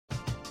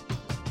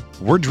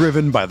We're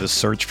driven by the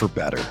search for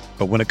better.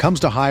 But when it comes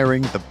to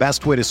hiring, the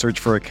best way to search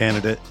for a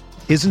candidate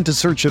isn't to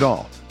search at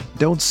all.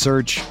 Don't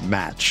search,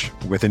 match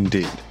with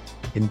Indeed.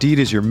 Indeed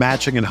is your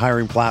matching and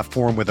hiring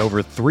platform with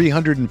over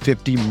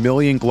 350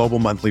 million global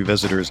monthly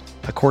visitors,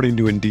 according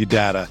to Indeed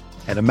data,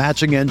 and a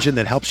matching engine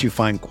that helps you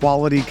find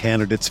quality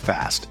candidates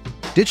fast.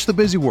 Ditch the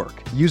busy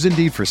work. Use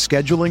Indeed for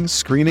scheduling,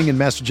 screening, and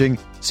messaging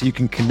so you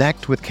can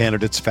connect with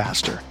candidates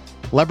faster.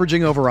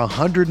 Leveraging over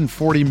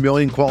 140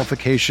 million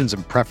qualifications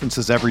and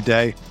preferences every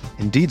day,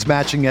 Indeed's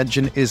matching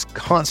engine is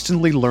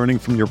constantly learning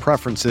from your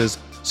preferences,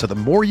 so the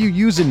more you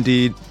use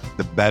Indeed,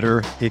 the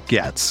better it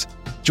gets.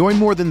 Join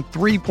more than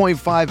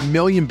 3.5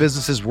 million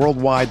businesses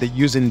worldwide that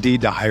use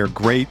Indeed to hire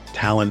great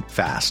talent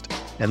fast.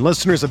 And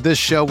listeners of this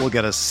show will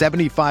get a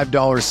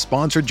 $75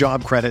 sponsored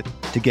job credit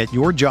to get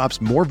your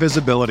jobs more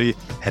visibility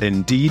at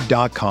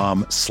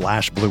Indeed.com/Blue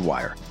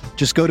Wire.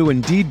 Just go to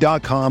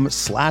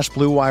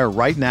Indeed.com/Blue Wire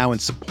right now and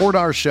support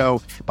our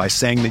show by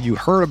saying that you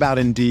heard about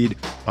Indeed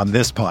on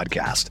this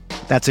podcast.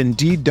 That's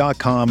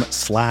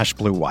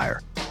Indeed.com/Blue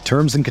Wire.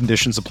 Terms and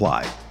conditions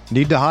apply.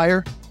 Need to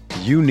hire?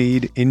 You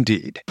need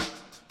Indeed.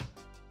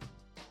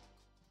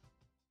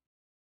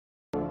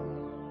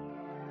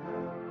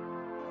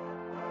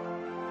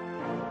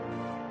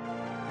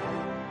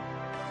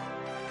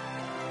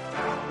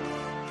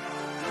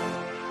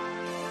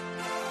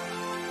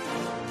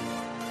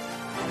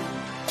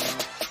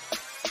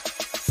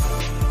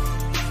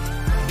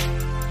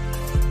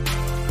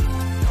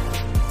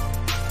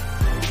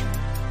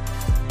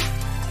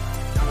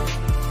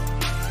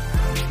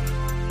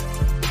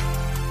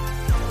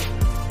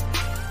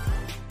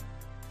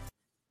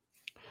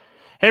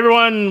 Hey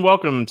everyone,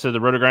 welcome to the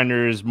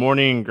RotoGrinders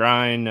Morning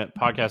Grind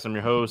Podcast. I'm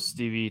your host,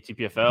 Stevie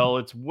TPFL.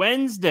 It's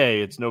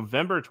Wednesday. It's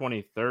November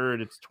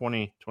 23rd. It's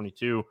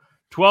 2022.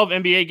 12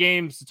 NBA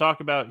games to talk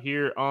about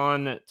here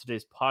on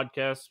today's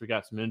podcast. We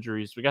got some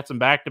injuries. We got some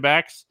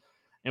back-to-backs.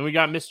 And we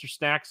got Mr.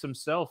 Snacks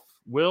himself,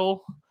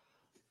 Will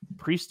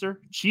Priester,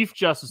 Chief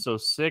Justice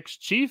 06.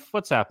 Chief,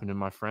 what's happening,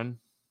 my friend?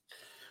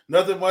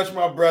 Nothing much,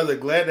 my brother.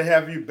 Glad to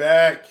have you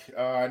back.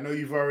 I know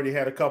you've already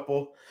had a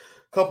couple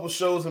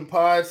shows and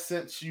pods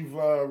since you've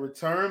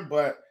returned,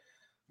 but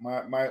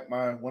my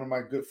one of my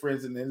good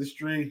friends in the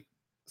industry,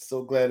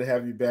 so glad to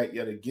have you back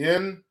yet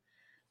again.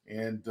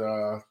 And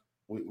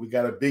we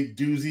got a big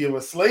doozy of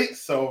a slate,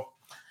 so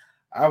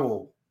I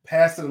will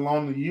pass it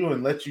along to you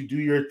and let you do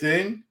your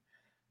thing.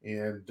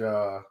 And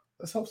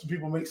let's help some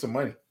people make some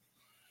money.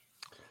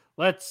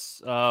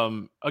 Let's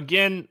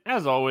again,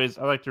 as always,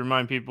 I like to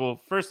remind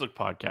people, First Look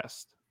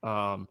Podcast.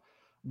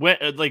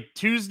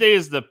 Tuesday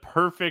is the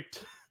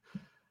perfect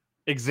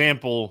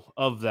example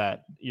of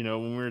that. You know,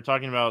 when we were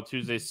talking about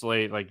Tuesday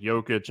slate, like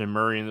Jokic and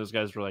Murray and those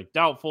guys were like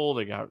doubtful,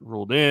 they got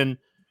ruled in,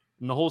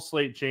 and the whole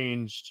slate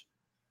changed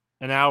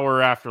an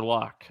hour after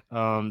lock.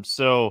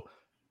 So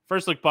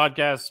First Look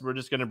Podcast, we're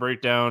just going to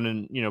break down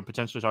and, you know,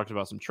 potentially talk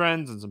about some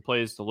trends and some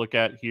plays to look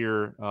at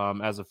here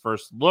as a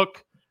first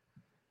look.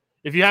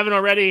 If you haven't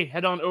already,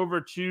 head on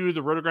over to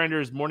the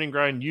RotoGrinders Morning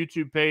Grind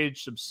YouTube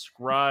page,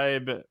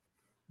 subscribe,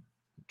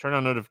 turn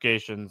on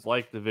notifications,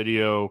 like the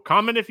video,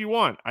 comment if you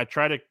want. I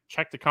try to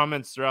check the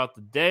comments throughout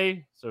the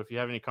day. So if you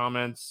have any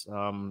comments,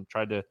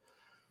 try to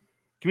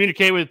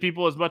communicate with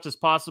people as much as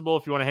possible.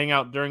 If you want to hang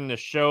out during the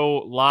show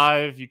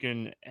live, you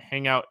can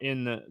hang out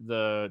in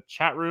the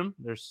chat room.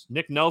 There's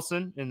Nick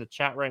Nelson in the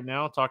chat right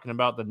now talking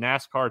about the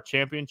NASCAR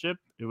championship.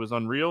 It was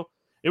unreal.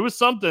 It was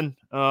something.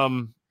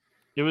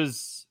 It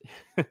was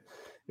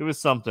it was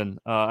something.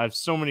 I have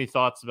so many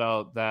thoughts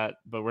about that,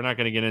 but we're not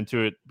going to get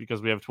into it because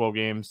we have 12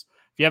 games.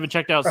 If you haven't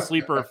checked out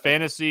Sleeper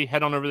Fantasy,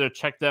 head on over there,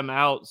 check them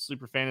out.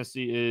 Sleeper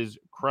Fantasy is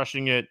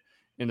crushing it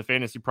in the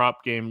fantasy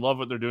prop game. Love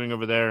what they're doing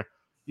over there.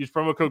 Use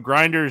promo code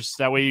Grinders.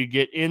 That way you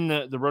get in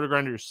the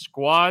RotoGrinders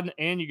squad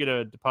and you get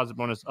a deposit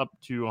bonus up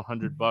to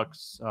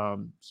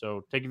 $100.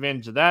 So take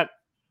advantage of that.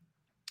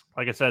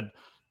 Like I said,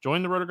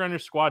 join the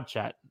RotoGrinders squad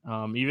chat.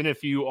 Even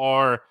if you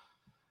are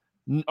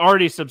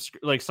already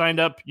signed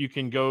up, you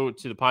can go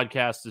to the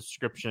podcast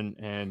description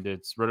and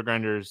it's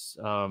RotoGrinders.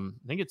 I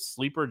think it's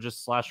Sleeper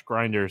just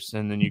 /Grinders,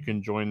 and then you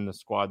can join the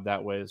squad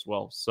that way as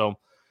well. So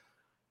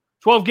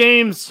 12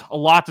 games, a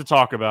lot to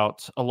talk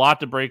about, a lot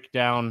to break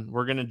down.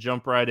 We're going to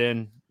jump right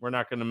in. We're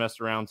not going to mess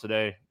around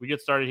today. We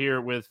get started here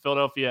with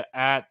Philadelphia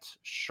at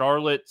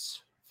Charlotte.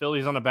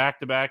 Philly's on a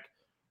back-to-back.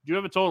 Do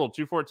have a total,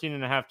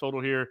 214.5 total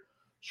here.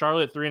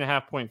 Charlotte,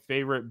 3.5-point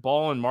favorite.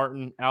 Ball and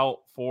Martin out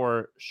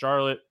for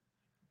Charlotte.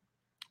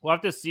 We'll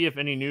have to see if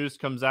any news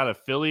comes out of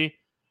Philly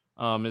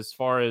as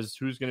far as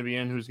who's going to be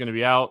in, who's going to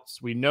be out. So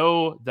we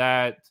know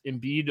that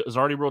Embiid is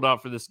already ruled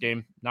out for this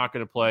game, not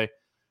going to play.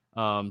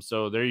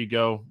 So there you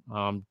go.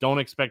 Don't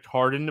expect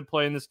Harden to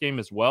play in this game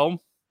as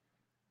well.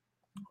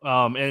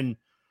 And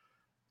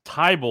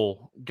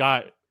Tybal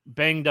got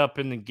banged up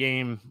in the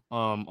game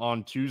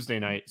on Tuesday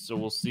night, so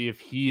we'll see if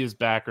he is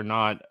back or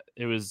not.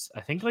 It was, I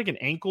think, like an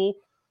ankle,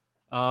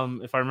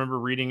 if I remember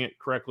reading it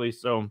correctly.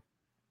 So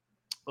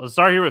let's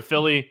start here with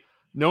Philly.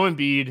 No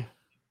Embiid,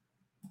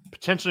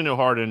 potentially no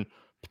Harden,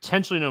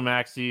 potentially no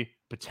Maxey,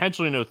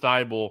 potentially no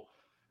Thybulle.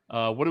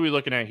 What are we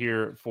looking at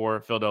here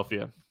for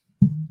Philadelphia?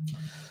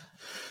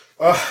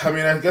 I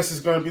mean, I guess it's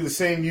going to be the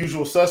same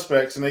usual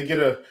suspects, and they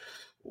get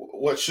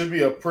what should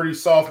be a pretty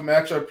soft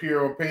matchup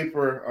here on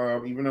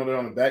paper, even though they're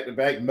on the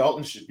back-to-back.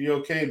 Melton should be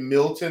okay.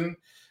 Milton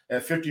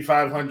at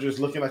 5,500 is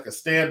looking like a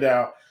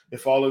standout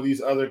if all of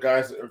these other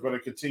guys are going to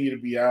continue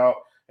to be out.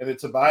 And then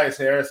Tobias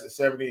Harris at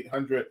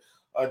 7,800.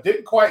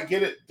 Didn't quite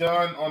get it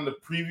done on the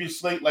previous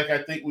slate like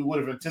I think we would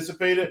have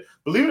anticipated.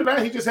 Believe it or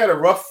not, he just had a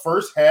rough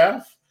first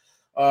half.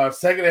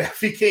 Second half,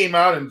 he came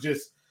out and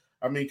just,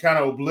 kind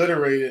of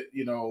obliterated,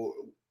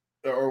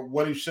 or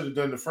what he should have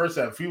done the first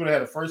half. If he would have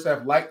had a first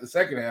half like the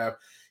second half,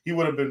 he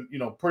would have been,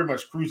 pretty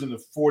much cruising to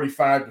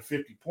 45 to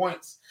 50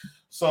 points.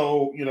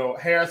 So,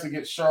 Harris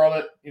against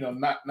Charlotte,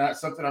 not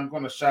something I'm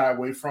going to shy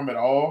away from at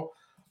all.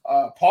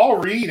 Paul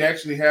Reed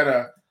actually had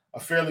a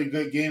fairly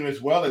good game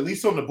as well, at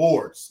least on the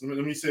boards. Let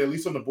me say, at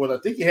least on the board. I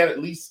think he had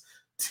at least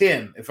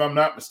 10, if I'm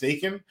not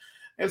mistaken.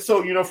 And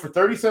so, for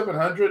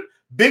 3,700,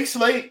 big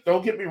slate,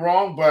 don't get me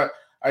wrong, but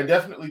I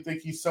definitely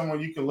think he's someone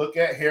you can look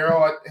at.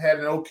 Harrell had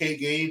an okay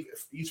game.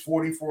 He's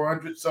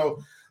 4,400.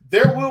 So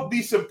there will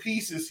be some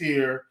pieces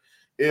here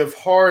if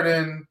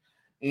Harden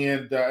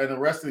and the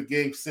rest of the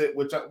game sit,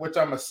 which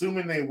I'm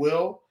assuming they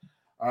will.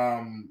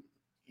 And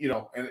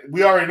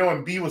we already know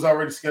Embiid was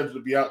already scheduled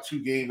to be out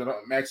 2 games.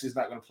 Maxi's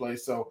not going to play.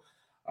 So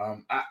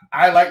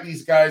I like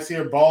these guys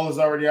here. Ball is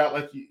already out,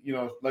 like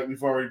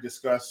we've already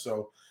discussed.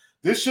 So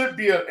this should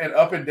be an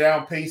up and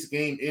down pace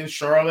game in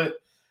Charlotte.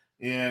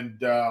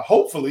 And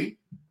hopefully,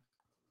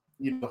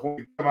 we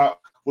come out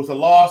with a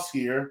loss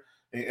here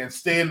and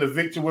stay in the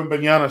Victor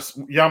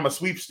Wembanyama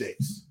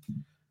sweepstakes.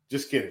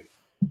 Just kidding.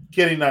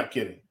 Kidding, not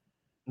kidding.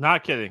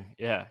 Not kidding.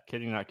 Yeah,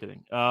 kidding, not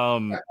kidding.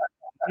 I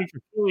think for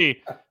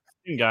Philly,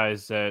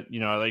 guys that,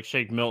 I like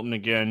Shake Milton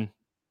again.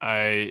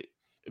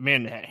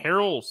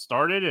 Harrell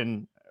started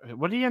and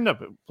what did he end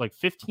up like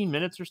 15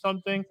 minutes or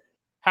something?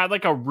 Had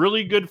like a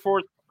really good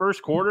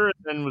first quarter and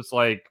then was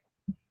like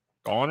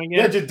gone again.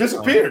 Yeah, just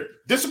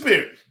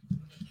disappeared.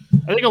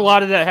 I think a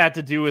lot of that had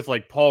to do with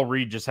like Paul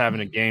Reed just having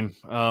a game.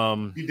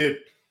 He did.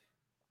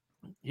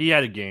 He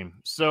had a game.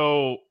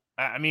 So,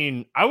 I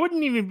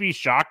wouldn't even be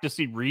shocked to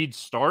see Reed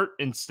start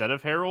instead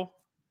of Harrell.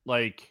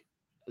 Like,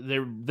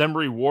 them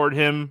reward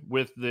him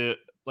with the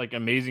like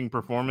amazing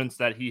performance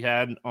that he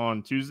had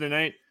on Tuesday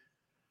night.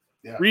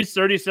 Yeah. Reed's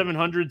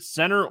 3,700,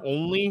 center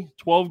only,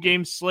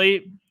 12-game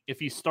slate. If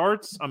he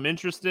starts, I'm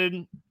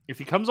interested. If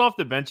he comes off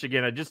the bench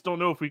again, I just don't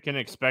know if we can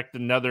expect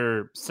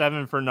another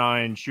 7 for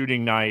 9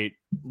 shooting night,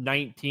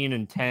 19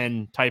 and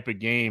 10 type of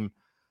game,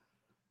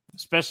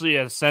 especially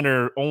as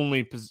center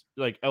only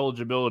like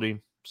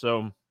eligibility.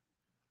 So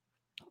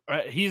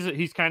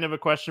he's kind of a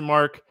question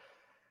mark.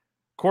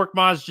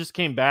 Korkmaz just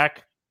came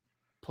back,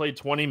 played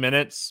 20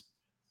 minutes.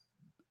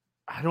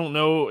 I don't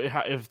know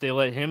if they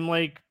let him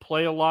like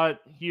play a lot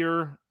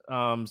here.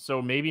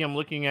 So maybe I'm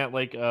looking at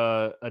like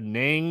a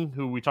Nang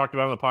who we talked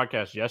about on the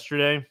podcast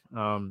yesterday.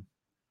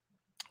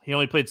 He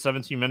only played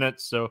 17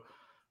 minutes, so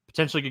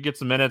potentially could get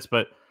some minutes,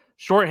 but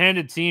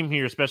shorthanded team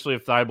here, especially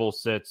if Thibault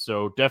sits.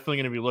 So definitely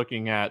going to be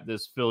looking at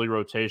this Philly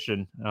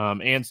rotation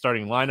and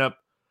starting lineup.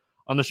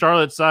 On the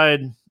Charlotte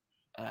side,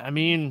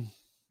 Terry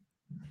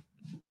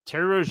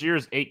Rozier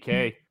is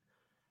 8K.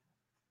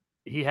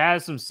 He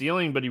has some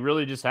ceiling, but he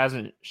really just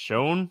hasn't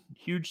shown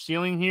huge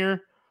ceiling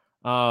here.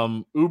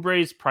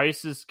 Oubre's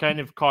price is kind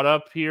of caught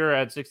up here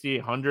at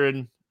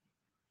 6,800.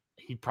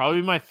 He'd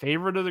probably be my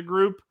favorite of the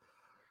group.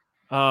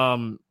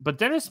 But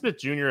Dennis Smith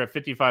Jr. at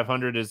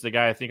 5,500 is the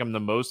guy I think I'm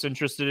the most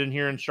interested in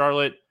here in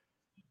Charlotte.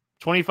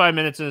 25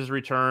 minutes in his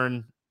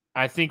return.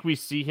 I think we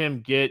see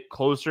him get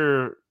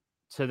closer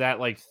to that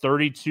like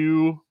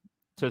 32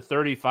 to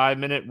 35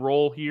 minute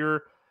role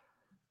here.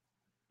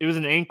 It was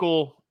an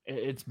ankle.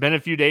 It's been a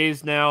few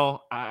days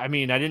now. I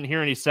didn't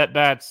hear any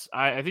setbacks.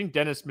 I think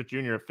Dennis Smith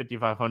Jr. at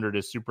 5,500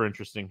 is super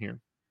interesting here.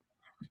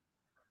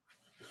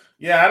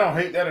 Yeah, I don't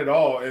hate that at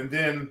all. And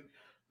then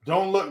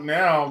don't look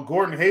now.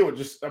 Gordon Hayward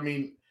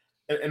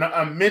and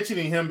I'm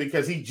mentioning him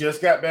because he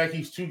just got back.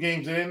 He's 2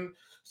 games in.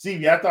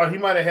 Stevie, I thought he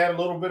might have had a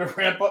little bit of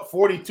ramp up,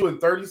 42 and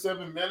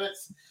 37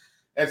 minutes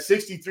at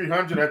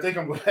 6,300. I think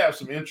I'm going to have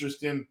some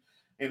interest in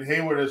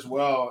Hayward as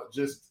well.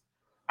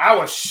 I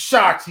was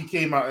shocked he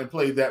came out and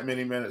played that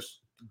many minutes.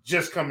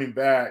 Just coming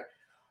back,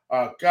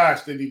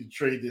 gosh, they need to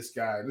trade this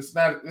guy. It's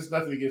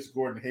nothing against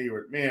Gordon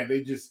Hayward, man.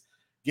 They just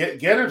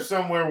get him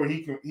somewhere where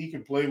he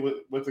can play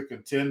with a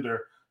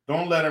contender.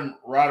 Don't let him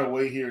rot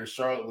away here in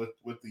Charlotte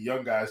with the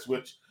young guys.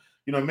 Which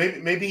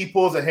maybe he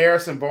pulls a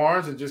Harrison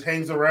Barnes and just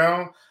hangs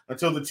around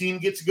until the team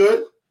gets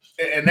good,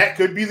 and that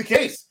could be the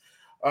case.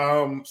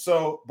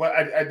 But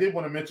I did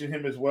want to mention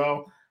him as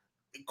well.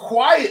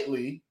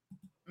 Quietly,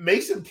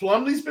 Mason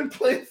Plumlee's been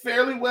playing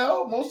fairly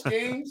well most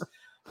games.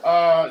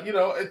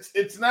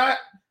 It's not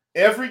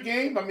every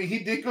game. He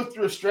did go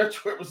through a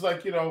stretch where it was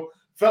like,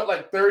 felt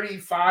like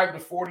 35 to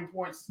 40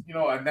 points,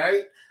 a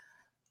night.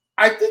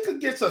 I think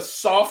against a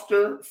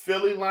softer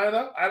Philly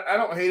lineup, I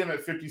don't hate him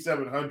at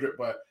 5,700,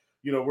 but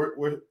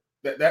we're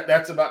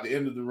that's about the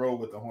end of the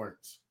road with the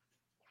Hornets.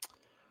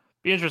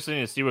 Be interesting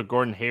to see what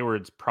Gordon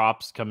Hayward's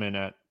props come in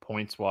at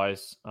points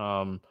wise.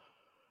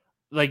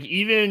 Like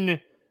even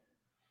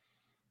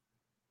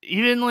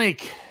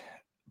like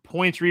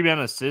points,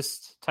 rebound,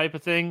 assist type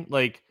of thing,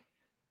 like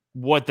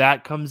what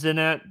that comes in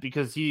at,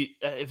 because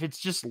if it's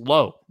just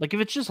low,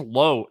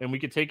 and we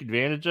could take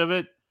advantage of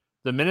it,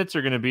 the minutes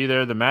are going to be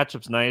there. The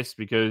matchup's nice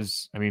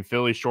because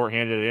Philly's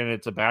shorthanded and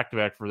it's a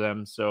back-to-back for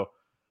them. So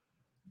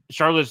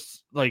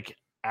Charlotte's like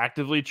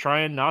actively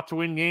trying not to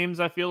win games,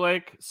 I feel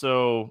like.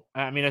 So,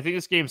 I think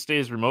this game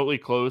stays remotely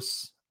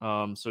close.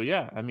 So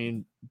yeah,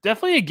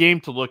 definitely a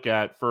game to look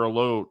at for a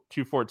low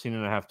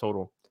 214.5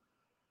 total.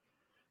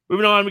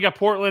 Moving on, we got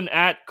Portland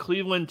at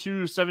Cleveland,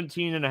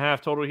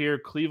 217.5 total here.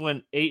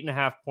 Cleveland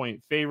 8.5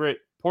 point favorite.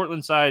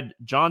 Portland side,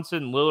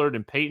 Johnson, Lillard,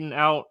 and Payton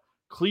out.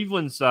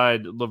 Cleveland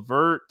side,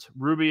 LeVert,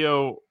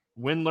 Rubio,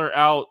 Windler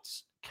out.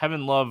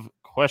 Kevin Love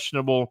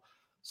questionable.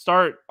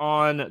 Start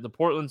on the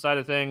Portland side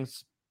of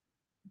things.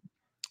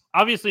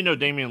 Obviously, no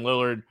Damian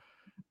Lillard.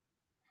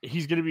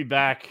 He's going to be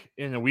back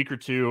in a week or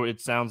two,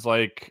 it sounds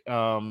like.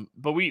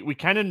 But we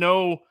kind of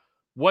know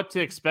what to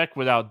expect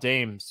without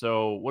Dame.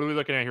 So what are we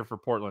looking at here for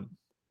Portland?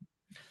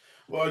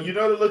 Well,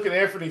 to look at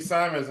Anthony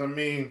Simons,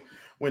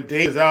 when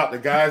Dame is out, the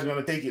guy's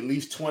going to take at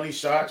least 20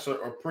 shots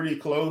or pretty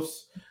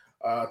close.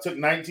 Took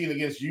 19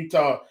 against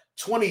Utah,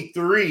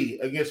 23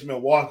 against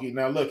Milwaukee.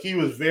 Now, look, he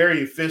was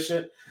very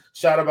efficient,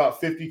 shot about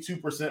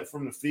 52%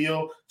 from the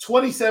field,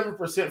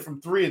 27%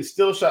 from three, and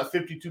still shot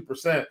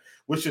 52%,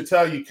 which should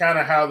tell you kind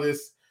of how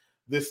this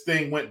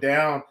thing went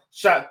down.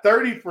 Shot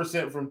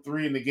 30% from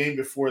three in the game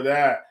before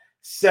that,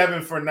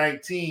 7 for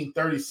 19,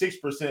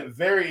 36%,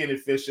 very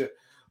inefficient.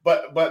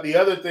 But the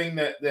other thing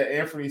that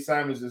Anthony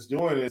Simons is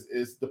doing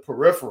is the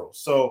peripheral.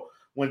 So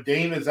when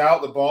Dame is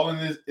out, the ball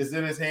is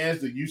in his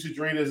hands. The usage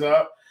rate is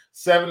up.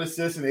 7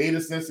 assists and 8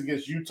 assists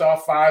against Utah,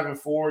 5 and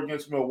 4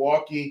 against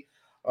Milwaukee.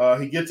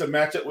 He gets a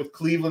matchup with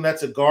Cleveland.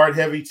 That's a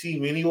guard-heavy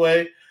team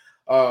anyway.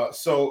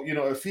 So,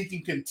 if he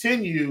can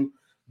continue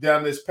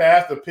down this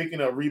path of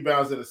picking up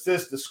rebounds and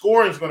assists, the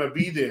scoring is going to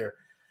be there.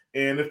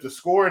 And if the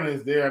scoring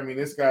is there,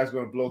 this guy's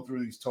going to blow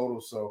through these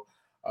totals. So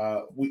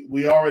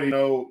we already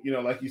know,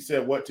 like you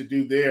said, what to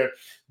do there.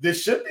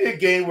 This should be a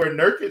game where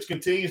Nurkic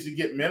continues to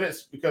get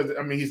minutes because,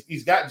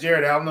 he's got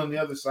Jared Allen on the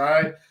other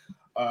side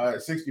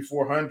at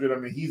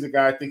 6,400. He's a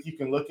guy I think you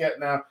can look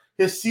at now.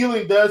 His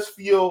ceiling does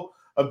feel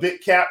a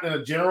bit capped in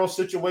a general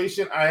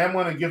situation. I am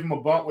going to give him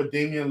a bump with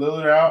Damian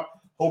Lillard out,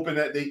 hoping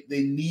that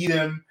they need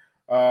him,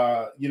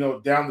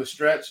 down the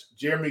stretch.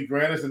 Jeremy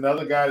Grant is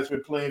another guy that's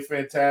been playing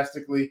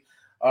fantastically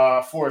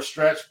for a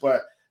stretch,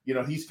 but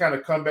he's kind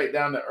of come back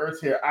down to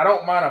earth here. I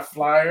don't mind a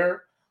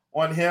flyer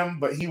on him,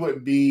 but he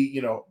wouldn't be,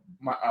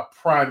 a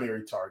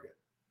primary target.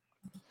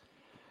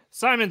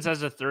 Simons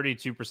has a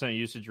 32%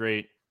 usage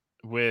rate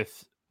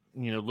with,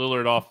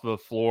 Lillard off the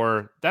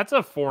floor. That's a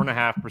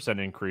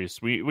 4.5%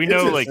 increase. We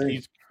know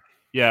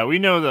we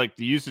know like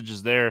the usage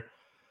is there.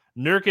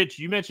 Nurkic,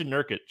 you mentioned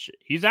Nurkic.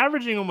 He's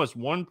averaging almost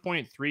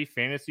 1.3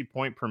 fantasy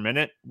point per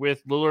minute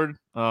with Lillard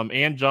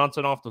and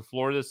Johnson off the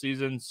floor this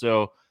season.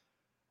 So,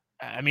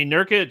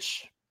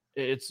 Nurkic,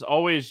 it's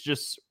always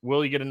just,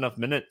 will he get enough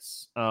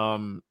minutes?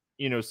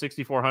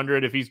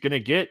 6,400. If he's going to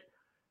get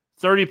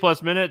 30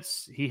 plus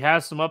minutes, he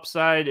has some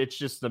upside. It's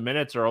just the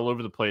minutes are all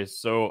over the place.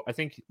 So I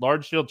think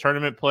large field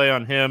tournament play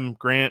on him.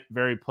 Grant,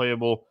 very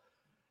playable.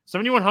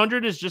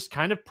 7,100 is just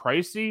kind of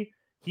pricey.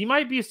 He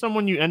might be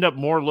someone you end up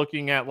more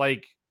looking at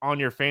like on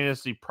your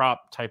fantasy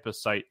prop type of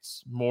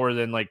sites more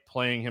than like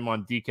playing him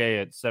on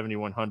DK at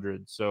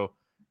 7,100. So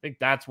I think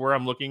that's where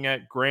I'm looking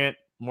at Grant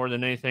more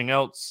than anything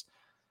else.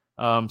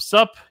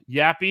 Sup,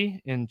 Yappy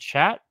in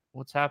chat.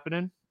 What's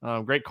happening?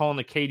 Great call on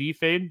the KD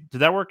fade. Did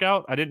that work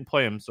out? I didn't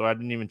play him, so I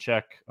didn't even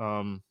check.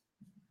 Sounds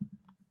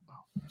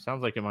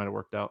like it might have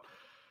worked out.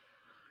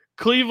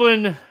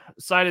 Cleveland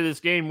side of this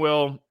game,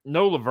 no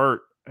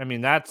LeVert.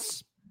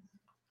 That's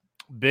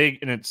big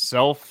in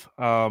itself.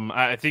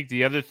 I think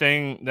the other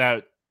thing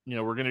that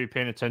we're going to be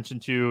paying attention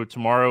to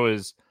tomorrow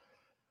is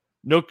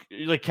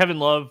Kevin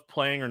Love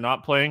playing or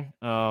not playing.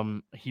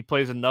 He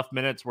plays enough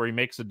minutes where he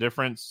makes a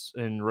difference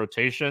in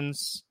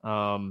rotations.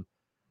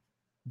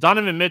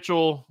 Donovan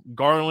Mitchell,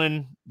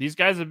 Garland, these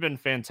guys have been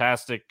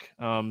fantastic.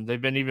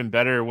 They've been even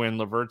better when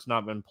LeVert's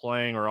not been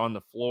playing or on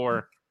the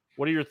floor.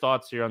 What are your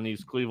thoughts here on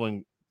these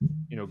Cleveland,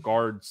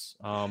 guards?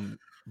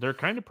 They're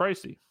kind of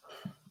pricey.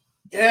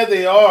 Yeah,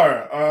 they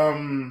are.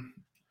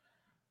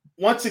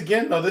 Once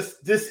again, though,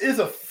 this is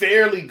a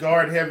fairly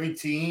guard-heavy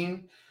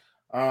team.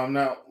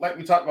 Now, like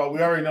we talked about,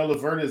 we already know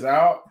LeVert is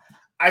out.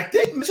 I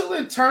think Mitchell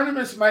in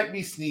tournaments might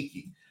be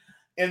sneaky.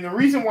 And the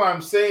reason why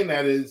I'm saying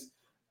that is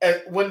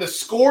when the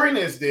scoring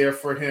is there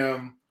for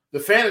him, the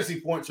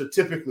fantasy points are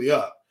typically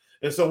up.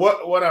 And so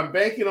what I'm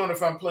banking on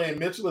if I'm playing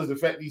Mitchell is the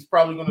fact that he's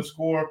probably going to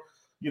score,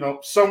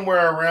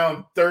 somewhere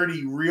around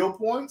 30 real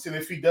points. And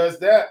if he does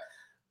that,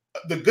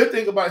 the good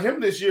thing about him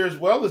this year as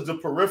well is the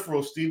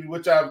peripheral, Stevie,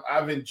 which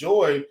I've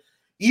enjoyed.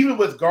 Even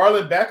with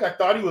Garland back, I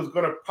thought he was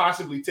going to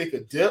possibly take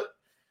a dip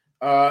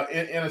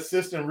in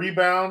assists and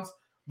rebounds.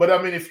 But,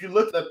 if you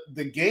look at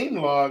the game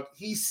log,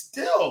 he's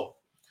still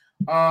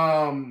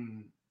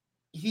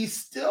he's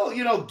still,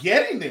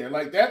 getting there.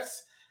 Like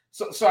that's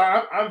so.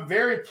 I'm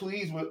very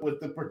pleased with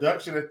the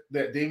production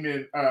that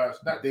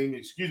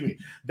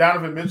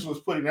Donovan Mitchell is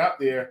putting out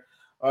there.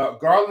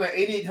 Garland at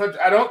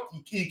 8,800.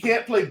 You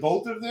can't play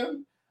both of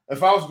them.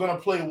 If I was going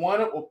to play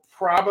one, it will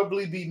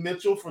probably be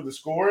Mitchell for the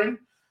scoring.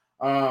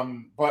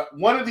 But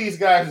one of these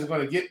guys is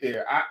going to get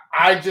there.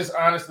 I just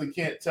honestly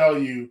can't tell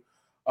you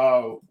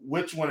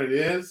which one it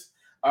is.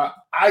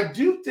 I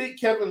do think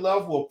Kevin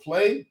Love will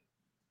play.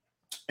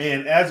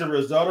 And as a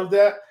result of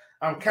that,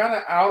 I'm kind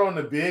of out on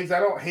the bigs. I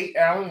don't hate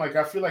Allen. Like,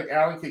 I feel like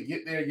Allen could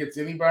get there against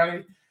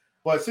anybody.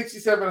 But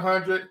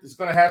 6,700 is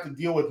going to have to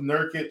deal with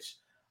Nurkic.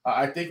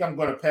 I think I'm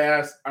going to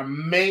pass.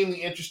 I'm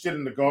mainly interested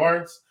in the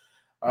guards.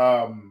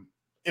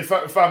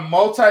 If I'm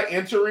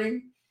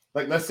multi-entering,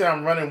 like let's say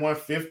I'm running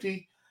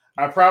 150,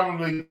 I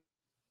probably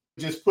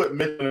just put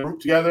Mitchell and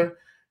Root together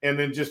and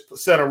then just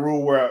set a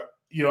rule where,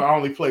 I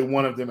only play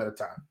one of them at a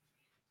time.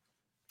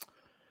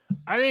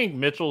 I think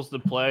Mitchell's the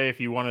play if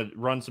you want to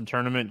run some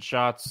tournament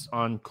shots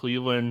on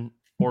Cleveland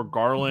or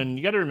Garland.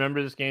 You got to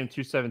remember this game,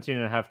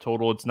 217.5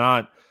 total. It's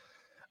not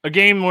a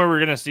game where we're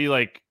going to see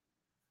like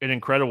an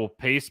incredible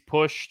pace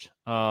pushed.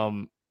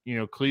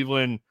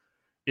 Cleveland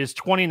is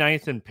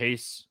 29th in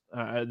pace.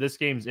 This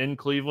game's in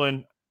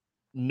Cleveland.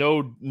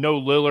 No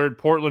Lillard.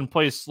 Portland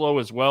plays slow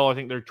as well. I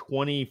think they're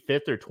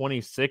 25th or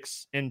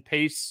 26th in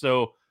pace.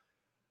 So,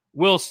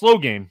 a slow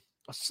game.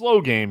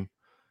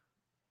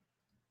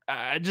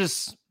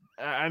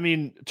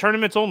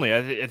 Tournaments only.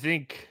 I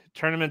think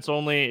tournaments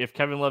only. If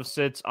Kevin Love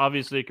sits,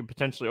 obviously it could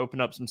potentially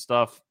open up some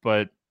stuff,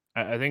 but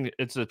I think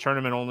it's a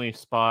tournament only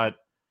spot.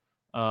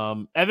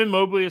 Evan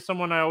Mobley is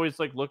someone I always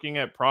like looking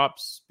at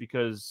props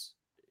because,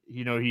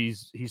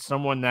 he's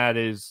someone that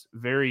is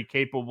very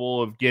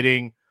capable of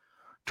getting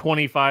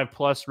 25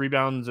 plus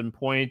rebounds and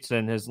points,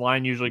 and his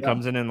line usually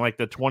comes in like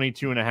the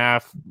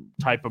 22.5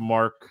 type of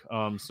mark.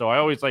 So I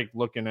always like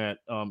looking at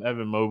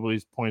Evan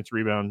Mobley's points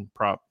rebound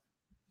prop.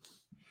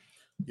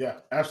 Yeah,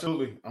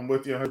 absolutely. I'm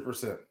with you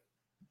 100%.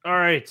 All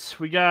right.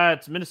 We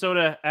got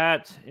Minnesota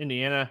at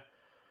Indiana.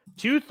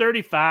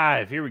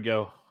 235. Here we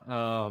go.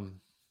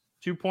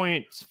 2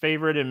 points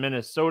favorite in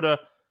Minnesota.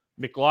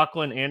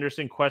 McLaughlin,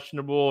 Anderson,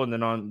 questionable. And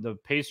then on the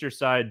Pacers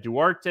side,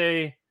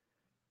 Duarte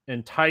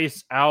and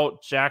Tice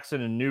out.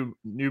 Jackson and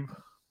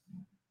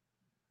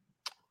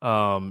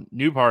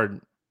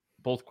Newbard,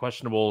 both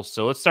questionable.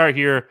 So let's start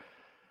here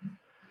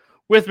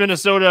with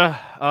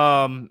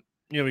Minnesota.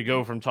 We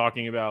go from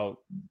talking about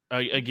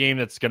a game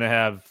that's going to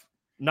have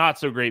not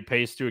so great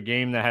pace to a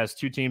game that has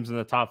two teams in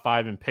the top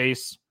 5 in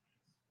pace.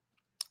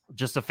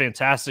 Just a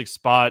fantastic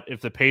spot.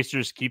 If the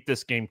Pacers keep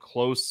this game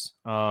close,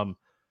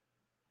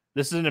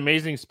 this is an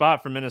amazing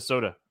spot for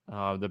Minnesota.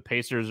 The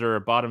Pacers are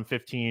a bottom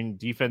 15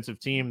 defensive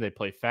team. They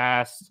play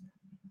fast.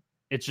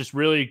 It's just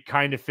really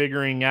kind of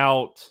figuring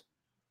out,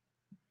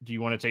 do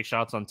you want to take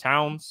shots on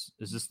Towns?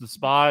 Is this the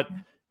spot?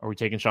 Are we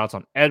taking shots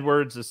on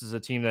Edwards? This is a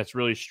team that's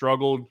really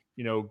struggled,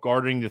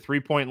 guarding the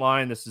 3-point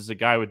line. This is a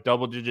guy with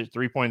double-digit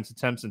 3-point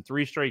attempts in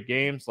 3 straight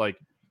games. Like,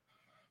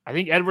 I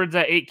think Edwards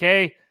at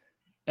 8K,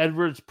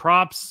 Edwards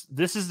props.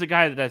 This is the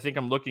guy that I think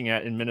I'm looking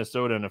at in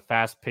Minnesota in a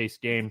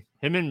fast-paced game.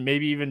 Him and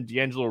maybe even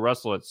D'Angelo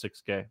Russell at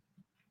 6K.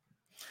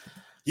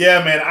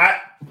 Yeah, man,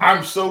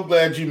 I'm so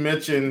glad you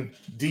mentioned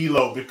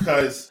D'Lo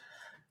because,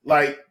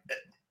 like,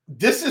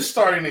 this is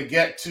starting to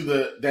get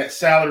to that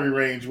salary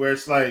range where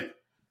it's like,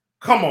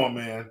 come on,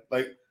 man.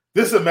 Like,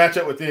 this is a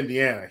matchup with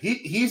Indiana.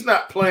 He's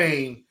not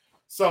playing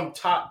some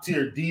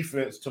top-tier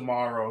defense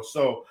tomorrow.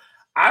 So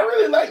I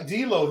really like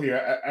D'Lo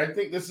here. I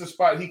think this is a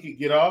spot he could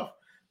get off.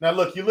 Now,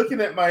 look, you're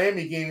looking at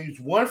Miami game. He's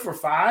 1 for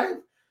 5.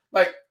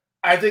 Like,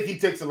 I think he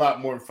takes a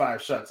lot more than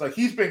 5 shots. Like,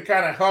 he's been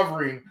kind of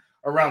hovering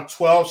around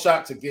 12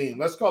 shots a game.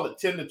 Let's call it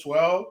 10 to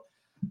 12.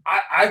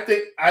 I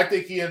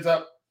think he ends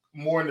up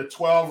more in the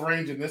 12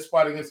 range in this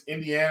spot against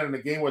Indiana in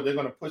a game where they're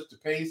going to push the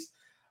pace.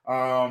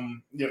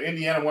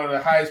 Indiana, one of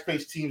the highest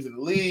paced teams in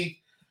the league.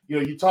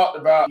 You talked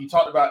about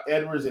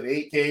Edwards at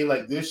 8K.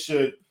 Like, this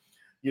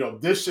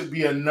should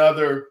be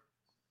another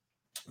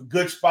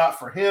good spot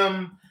for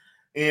him.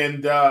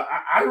 And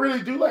I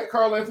really do like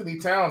Karl-Anthony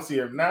Towns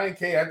here.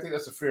 9K, I think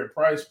that's a fair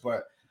price.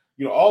 But,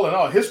 all in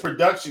all, his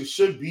production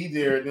should be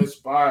there in this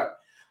spot.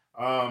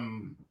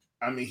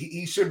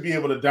 He should be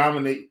able to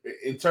dominate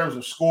in terms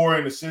of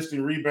scoring,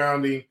 assisting,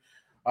 rebounding.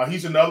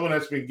 He's another one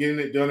that's been getting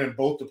it done in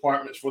both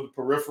departments for the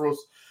peripherals.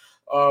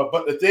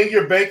 But the thing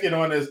you're banking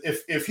on is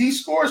if he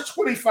scores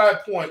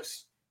 25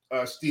 points,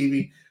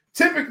 Stevie,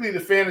 typically the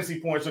fantasy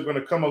points are going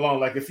to come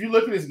along. Like, if you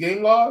look at his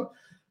game log,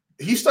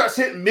 he starts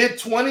hitting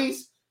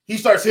mid-20s. He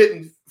starts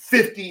hitting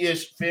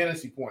 50-ish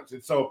fantasy points.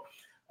 And so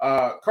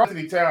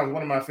Karl-Anthony Towns,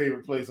 one of my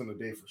favorite plays on the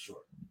day for sure.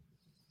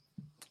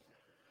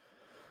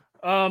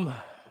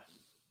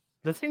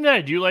 The thing that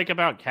I do like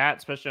about Cat,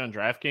 especially on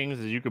DraftKings,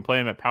 is you can play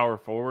him at power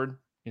forward.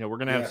 We're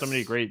going to have so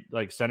many great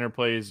center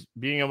plays.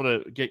 Being able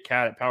to get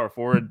Cat at power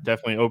forward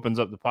definitely opens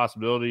up the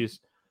possibilities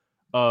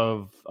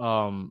of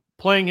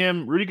playing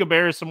him. Rudy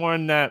Gobert is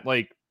someone that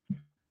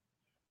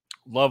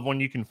love when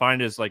you can find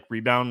his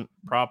rebound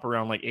prop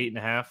around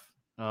 8.5.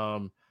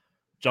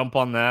 jump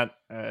on that.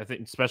 I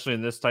think especially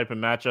in this type of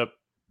matchup,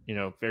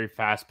 very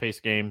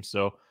fast-paced game.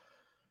 So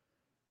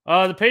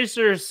the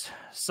Pacers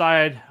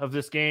side of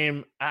this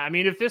game, I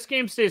mean, if this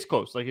game stays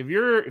close, like if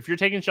you're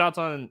taking shots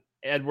on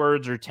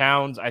Edwards or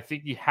Towns, I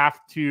think you have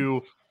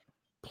to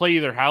play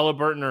either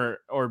Halliburton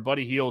or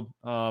Buddy Hield,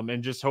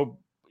 and just hope,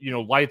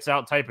 lights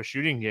out type of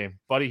shooting game.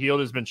 Buddy Hield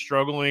has been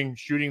struggling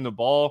shooting the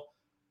ball.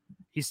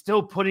 He's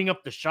still putting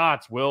up the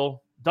shots,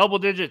 Will.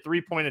 Double-digit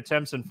 3-point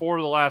attempts in 4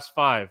 of the last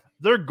 5.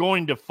 They're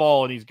going to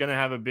fall, and he's going to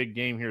have a big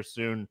game here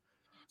soon.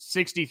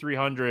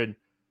 6,300.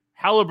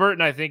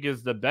 Halliburton, I think,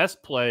 is the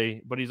best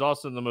play, but he's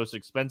also the most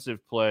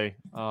expensive play.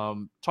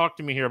 Talk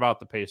to me here about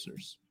the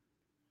Pacers.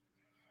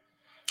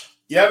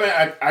 Yeah,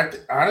 man, I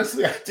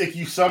honestly, I think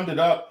you summed it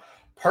up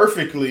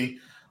perfectly.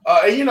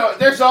 And,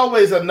 there's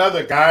always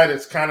another guy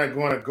that's kind of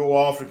going to go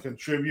off and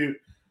contribute.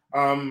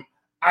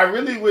 I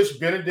really wish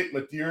Benedict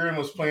Mathurin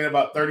was playing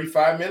about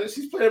 35 minutes.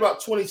 He's playing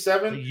about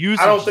 27.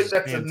 I don't think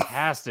that's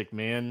fantastic,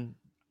 man.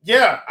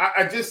 Yeah,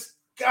 I just,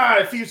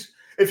 God, if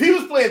he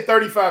was playing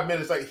 35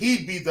 minutes, like,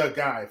 he'd be the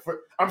guy.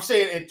 I'm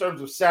saying in terms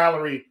of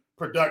salary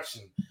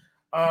production.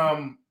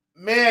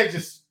 Man,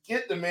 just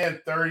get the man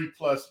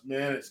 30-plus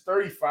minutes,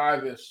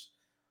 35-ish.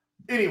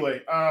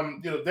 Anyway,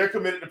 they're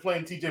committed to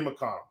playing T.J.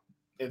 McConnell.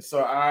 And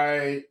so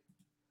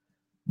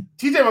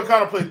T.J.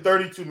 McConnell played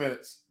 32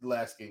 minutes the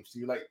last game. So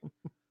you're like,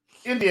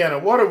 Indiana,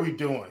 what are we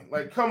doing?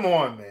 Like, come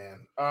on,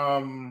 man.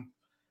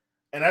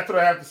 And that's what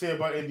I have to say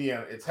about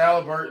Indiana. It's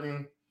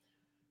Halliburton.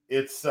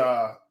 It's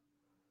I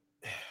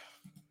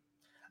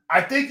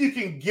think you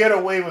can get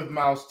away with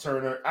Miles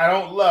Turner. I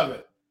don't love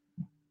it,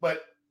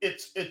 but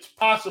it's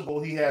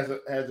possible he has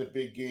a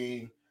big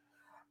game.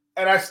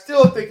 And I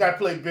still think I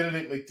play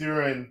Benedict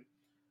Mathurin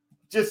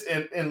just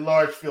in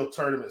large field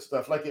tournament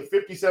stuff. Like at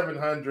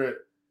 5,700,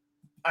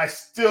 I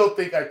still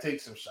think I take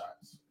some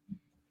shots.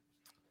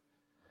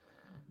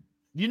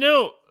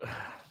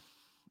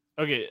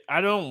 Okay,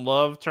 I don't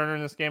love Turner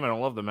in this game. I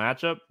don't love the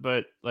matchup,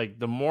 but like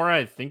the more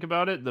I think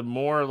about it, the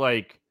more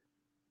like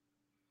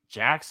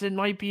Jackson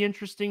might be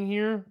interesting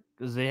here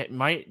because they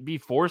might be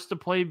forced to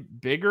play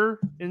bigger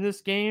in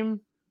this game.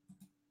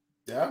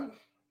 Yeah.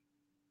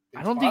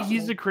 I don't think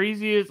he's the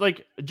craziest.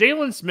 Like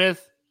Jalen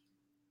Smith,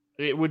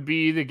 it would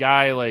be the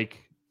guy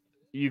like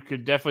you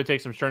could definitely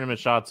take some tournament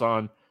shots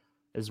on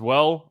as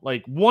well.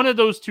 Like one of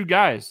those two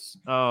guys.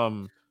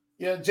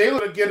 Yeah, Jalen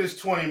will get his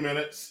 20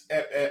 minutes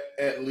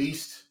at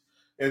least,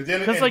 and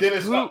then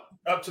it's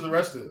up to the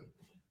rest of them.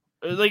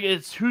 Like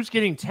it's who's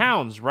getting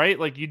Towns, right?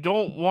 Like you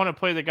don't want to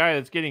play the guy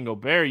that's getting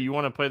Gobert. You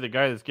want to play the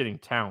guy that's getting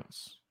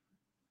Towns.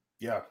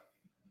 Yeah.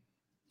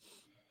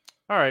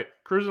 All right,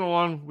 cruising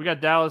along. We got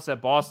Dallas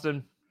at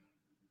Boston.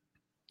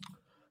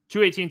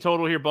 218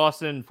 total here.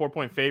 Boston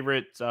 4-point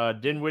favorite.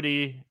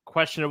 Dinwiddie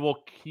questionable.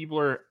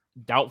 Keebler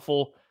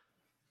doubtful.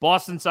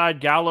 Boston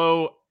side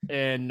Gallo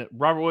and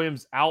Robert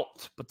Williams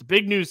out. But the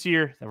big news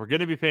here that we're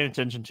going to be paying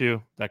attention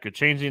to that could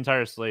change the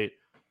entire slate.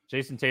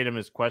 Jason Tatum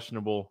is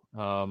questionable.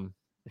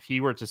 If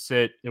he were to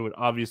sit, it would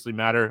obviously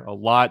matter a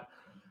lot.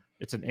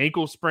 It's an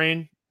ankle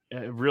sprain.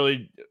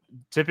 Really,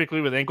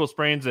 typically with ankle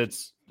sprains,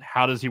 it's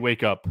how does he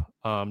wake up?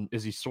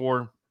 Is he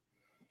sore?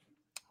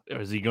 Or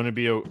is he going to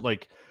be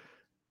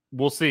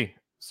we'll see.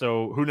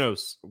 So who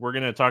knows? We're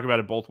going to talk about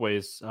it both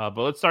ways. But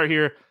let's start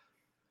here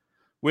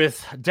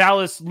with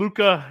Dallas.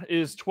 Luka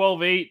is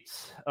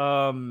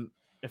 12-8.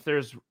 If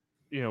there's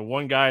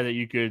one guy that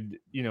you could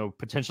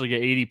potentially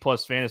get 80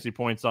 plus fantasy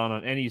points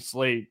on any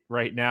slate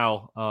right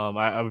now,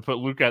 I would put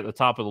Luka at the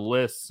top of the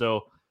list.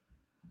 So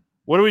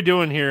what are we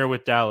doing here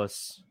with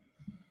Dallas?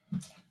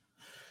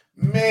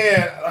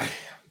 Man,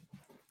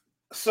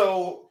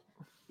 so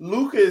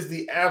Luka is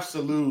the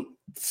absolute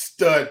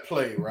stud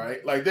play,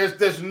 right? Like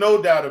there's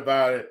no doubt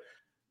about it.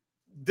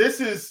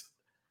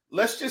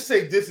 Let's just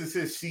say this is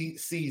his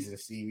season,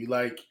 Stevie.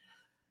 Like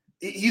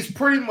he's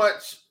pretty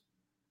much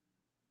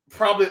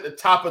probably at the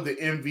top of the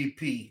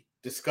MVP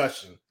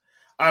discussion,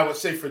 I would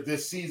say, for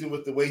this season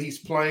with the way he's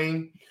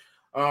playing.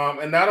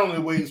 And not only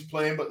the way he's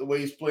playing, but the way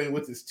he's playing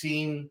with his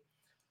team.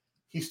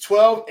 He's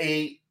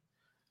 12-8,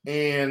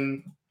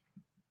 and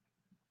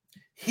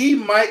he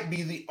might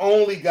be the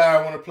only guy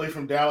I want to play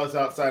from Dallas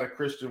outside of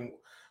Christian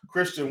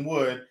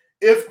Wood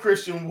if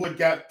Christian Wood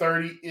got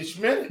 30-ish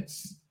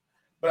minutes.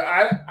 But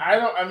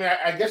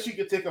I guess you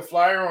could take a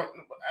flyer on,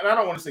 and I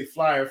don't want to say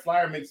flyer.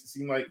 Flyer makes it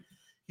seem like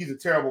he's a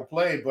terrible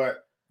play,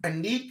 but I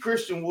need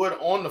Christian Wood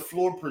on the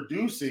floor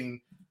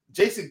producing.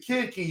 Jason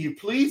Kidd, can you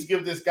please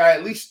give this guy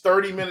at least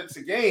 30 minutes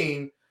a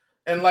game?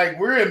 And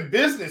we're in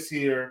business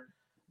here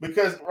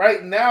because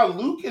right now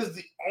Luke is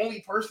the only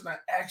person I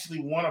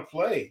actually want to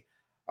play.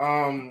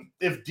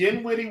 If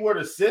Dinwiddie were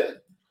to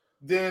sit,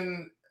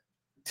 then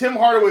Tim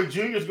Hardaway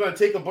Jr. is going to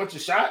take a bunch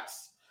of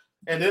shots,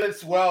 and then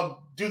it's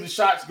do the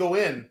shots go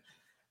in?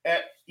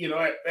 At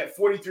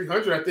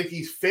 4,300, I think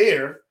he's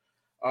fair.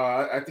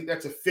 I think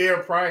that's a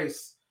fair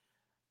price,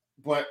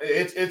 but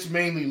it's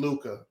mainly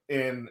Luka,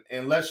 and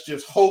let's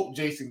just hope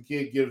Jason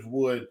Kidd gives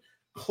Wood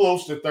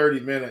close to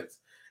 30 minutes,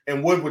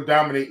 and Wood would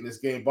dominate in this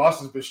game.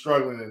 Boston's been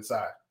struggling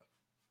inside.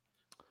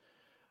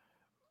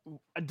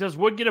 Does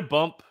Wood get a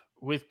bump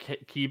with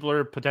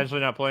Keebler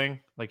potentially not playing?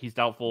 Like he's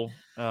doubtful.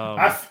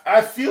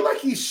 I feel like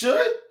he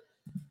should,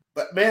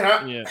 but man,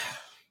 I mean,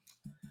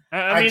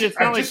 it's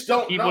not like just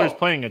don't Keebler's know.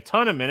 playing a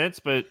ton of minutes,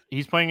 but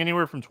he's playing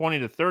anywhere from 20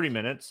 to 30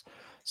 minutes.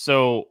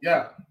 So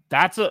yeah,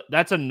 that's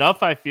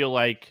enough. I feel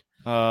like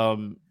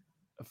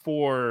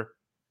for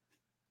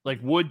like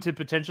Wood to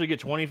potentially get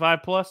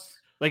 25 plus.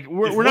 Like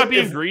we're not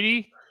being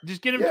greedy.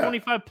 Just get him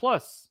 25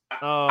 plus.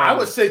 I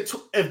would say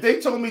if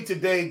they told me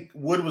today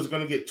Wood was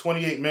going to get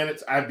 28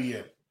 minutes, I'd be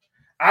in.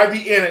 I'd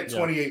be in at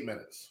 28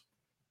 minutes.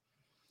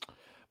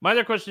 My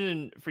other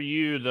question for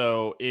you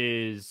though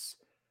is,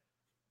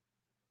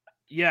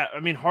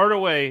 I mean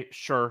Hardaway,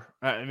 sure.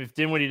 I mean, if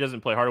Dinwiddie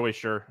doesn't play, Hardaway,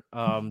 sure.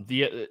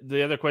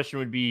 The other question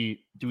would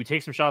be, do we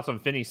take some shots on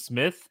Finney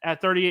Smith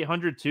at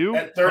 3,800 too?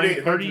 At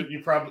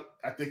 3,800,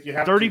 I think you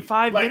have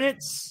 35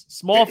 minutes,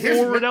 small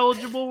forward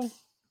eligible.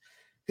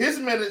 His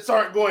minutes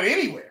aren't going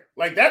anywhere.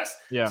 Like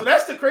so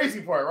that's the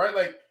crazy part, right?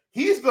 Like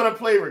he's going to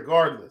play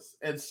regardless,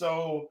 and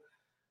so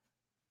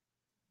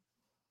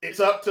it's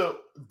up to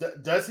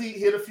does he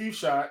hit a few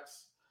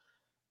shots?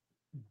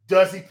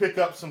 Does he pick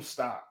up some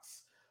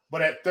stocks?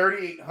 But at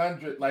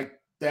 3,800, like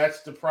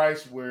that's the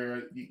price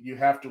where you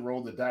have to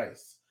roll the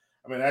dice.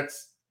 I mean,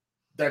 that's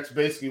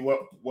basically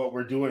what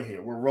we're doing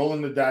here. We're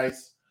rolling the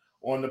dice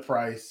on the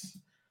price,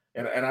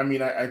 and I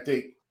mean, I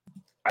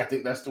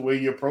think that's the way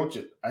you approach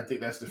it. I think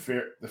that's the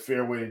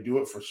fair way to do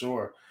it for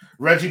sure.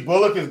 Reggie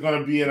Bullock is going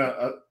to be in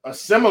a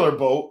similar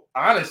boat,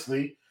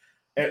 honestly,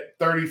 at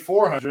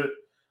 3,400.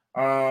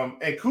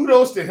 And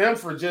kudos to him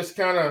for just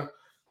kind of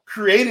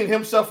creating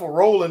himself a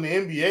role in the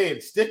NBA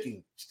and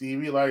sticking,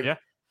 Stevie. Like,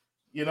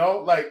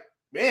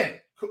 man,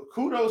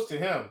 kudos to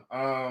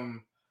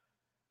him.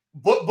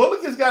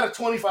 Bullock has got a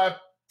 25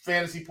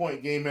 fantasy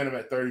point game in him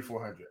at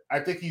 3,400. I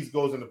think he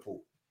goes in the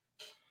pool.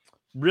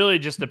 Really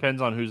just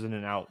depends on who's in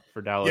and out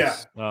for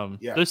Dallas.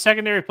 Those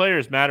secondary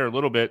players matter a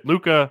little bit.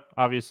 Luka,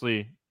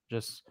 obviously,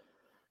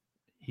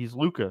 he's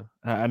Luka.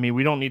 I mean,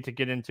 we don't need to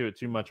get into it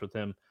too much with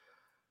him.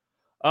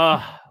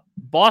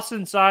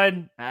 Boston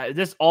side,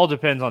 this all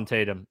depends on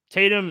Tatum.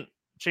 Tatum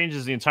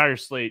changes the entire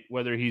slate,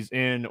 whether he's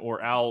in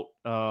or out.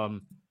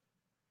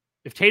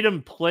 If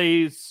Tatum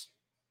plays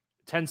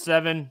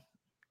 10-7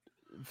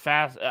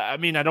 fast, I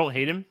mean, I don't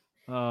hate him.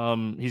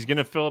 He's going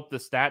to fill up the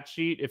stat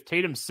sheet. If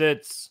Tatum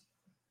sits,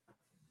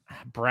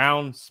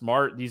 Brown,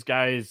 Smart, these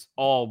guys,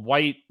 all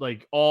White,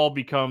 like all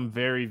become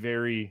very,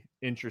 very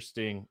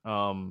interesting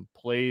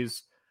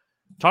plays.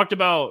 Talked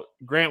about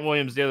Grant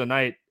Williams the other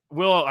night.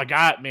 I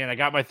got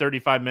my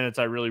 35 minutes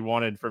I really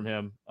wanted from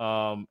him.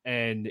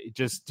 And it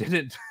just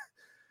didn't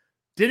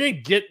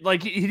get,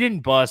 like, he didn't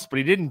bust, but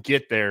he didn't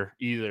get there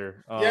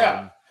either.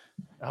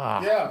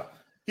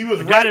 He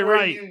was got it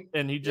right,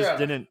 and he just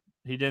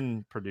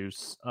didn't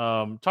produce.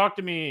 Talk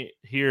to me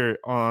here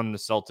on the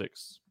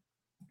Celtics.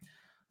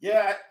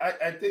 Yeah,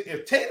 I think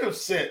if Tatum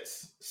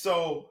sits,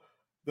 so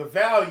the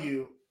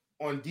value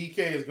on DK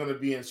is going to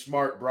be in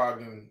Smart,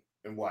 Brogdon,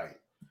 and White,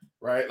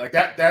 right? Like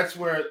that's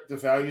where the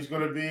value is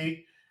going to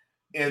be.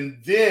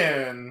 And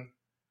then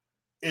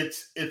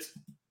it's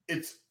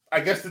I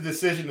guess the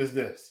decision is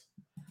this.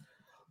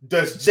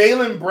 Does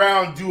Jaylen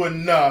Brown do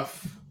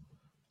enough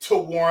to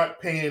warrant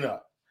paying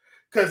up?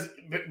 Because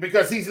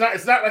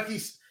it's not like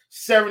he's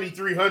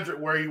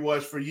 7,300 where he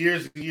was for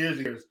years and years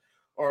and years.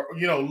 Or,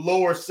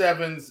 lower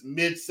sevens,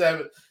 mid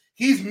seven.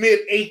 He's mid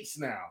eights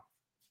now.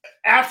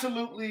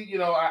 Absolutely,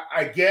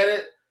 I get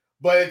it.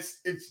 But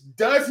it's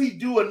does he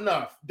do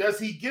enough? Does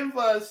he give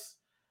us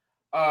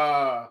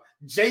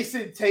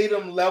Jason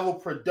Tatum level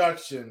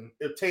production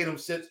if Tatum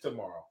sits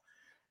tomorrow?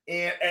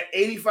 And at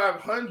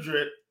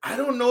 8,500, I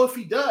don't know if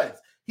he does.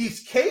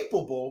 He's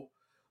capable,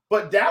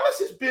 but Dallas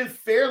has been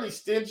fairly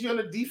stingy on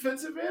the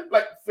defensive end,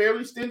 like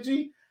fairly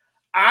stingy.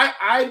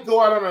 I'd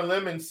go out on a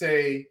limb and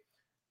say,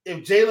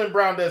 if Jaylen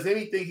Brown does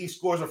anything, he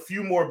scores a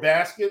few more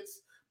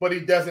baskets, but he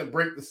doesn't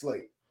break the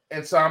slate.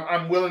 And so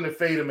I'm willing to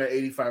fade him at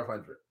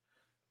 8,500.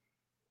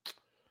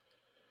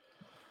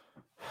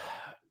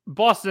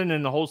 Boston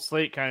and the whole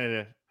slate kind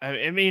of,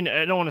 I mean,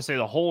 I don't want to say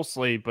the whole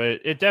slate, but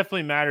it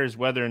definitely matters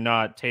whether or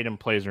not Tatum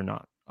plays or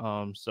not.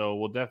 So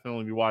we'll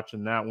definitely be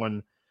watching that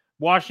one.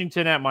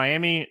 Washington at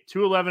Miami,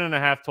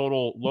 211.5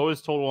 total,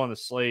 lowest total on the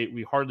slate.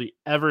 We hardly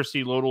ever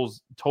see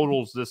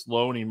totals this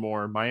low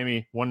anymore.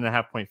 Miami,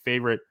 1.5 point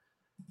favorite.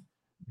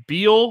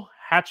 Beal,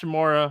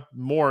 Hachimura,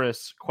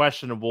 Morris,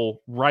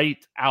 questionable,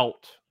 right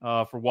out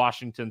for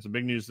Washington. Some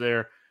big news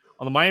there.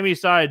 On the Miami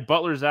side,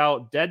 Butler's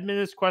out. Dedmon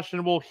is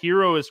questionable.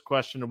 Hero is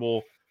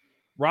questionable.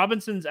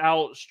 Robinson's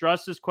out.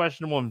 Struss is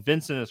questionable. And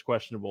Vincent is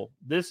questionable.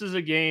 This is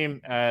a game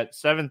at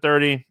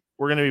 7:30.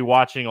 We're going to be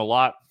watching a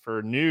lot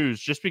for news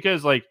just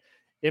because, like,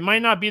 it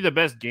might not be the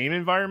best game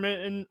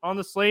environment on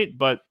the slate,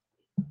 but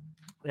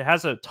it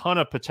has a ton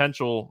of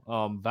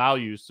potential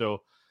value.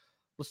 So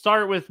let's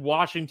start with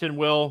Washington,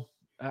 Will.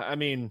 I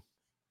mean,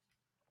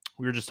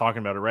 we were just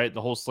talking about it, right?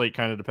 The whole slate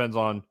kind of depends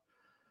on,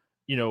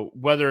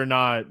 whether or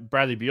not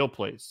Bradley Beal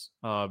plays.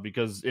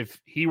 Because if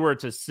he were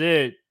to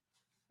sit,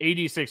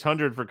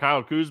 8,600 for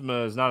Kyle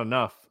Kuzma is not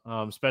enough.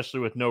 especially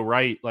with no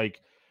Wright.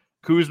 Like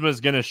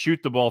Kuzma's going to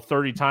shoot the ball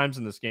 30 times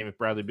in this game if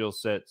Bradley Beal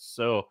sits.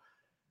 So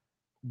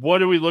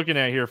what are we looking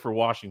at here for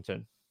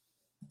Washington?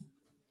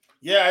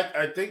 Yeah,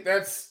 I think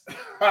that's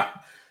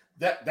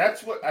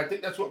that's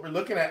what we're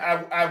looking at.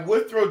 I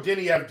would throw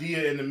Denny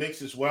Avdia in the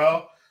mix as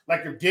well.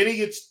 Like if Denny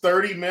gets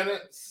 30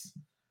 minutes,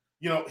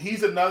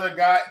 he's another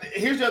guy.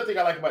 Here's the other thing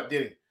I like about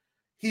Denny.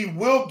 He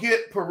will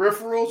get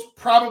peripherals,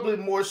 probably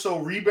more so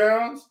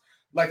rebounds.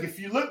 Like if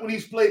you look when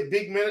he's played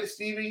big minutes,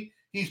 Stevie,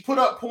 he's put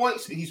up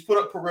points and he's put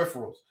up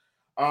peripherals.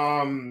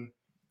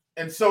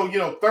 And so,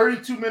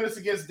 32 minutes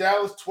against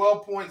Dallas,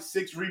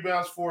 12.6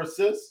 rebounds, 4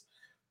 assists,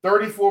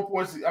 34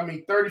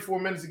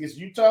 minutes against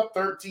Utah,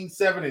 13,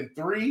 7, and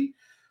 3.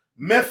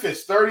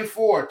 Memphis,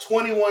 34,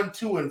 21,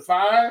 2, and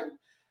 5.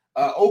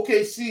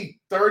 OKC,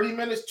 30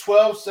 minutes,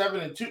 12,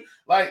 7, and 2.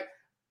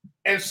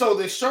 And so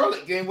the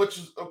Charlotte game, which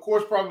is, of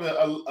course, probably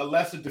a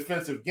lesser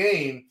defensive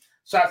game,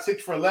 shot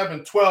 6 for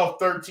 11, 12,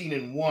 13,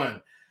 and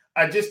 1.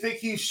 I just think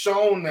he's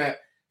shown that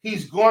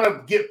he's going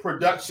to get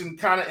production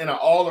kind of in an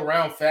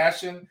all-around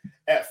fashion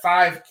at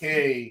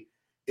 5K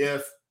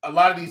if a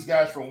lot of these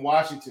guys from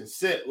Washington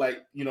sit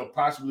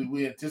possibly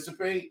we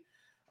anticipate,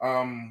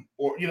 or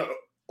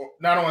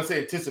not I want to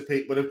say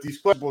anticipate, but if these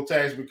questionable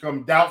tags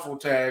become doubtful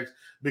tags,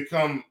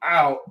 become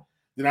out,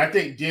 then I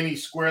think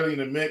Denny's squarely in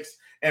the mix.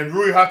 And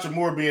Rui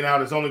Hachimura being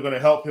out is only going to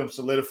help him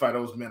solidify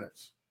those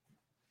minutes.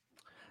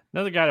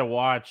 Another guy to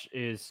watch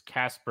is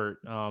Kaspert,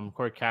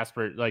 Corey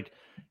Kaspert. Like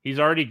he's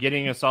already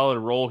getting a solid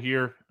role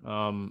here,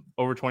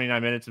 over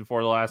 29 minutes in 4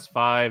 of the last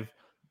 5,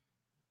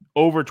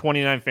 over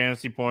 29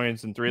 fantasy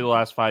points in 3 of the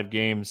last 5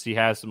 games. He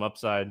has some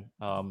upside.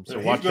 So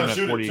watch him at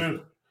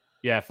 40.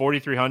 Yeah,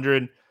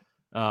 4,300.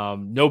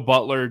 No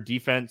Butler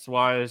defense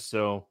wise.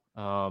 So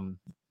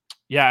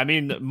yeah, I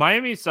mean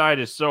Miami's side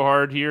is so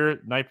hard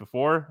here night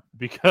before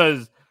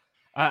because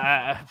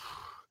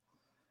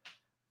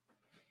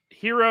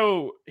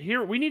Hero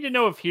here. We need to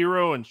know if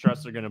Hero and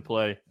Struss are going to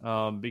play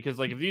because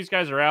if these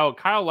guys are out,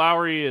 Kyle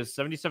Lowry is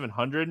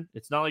 7,700.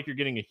 It's not like you're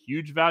getting a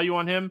huge value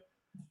on him,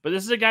 but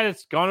this is a guy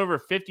that's gone over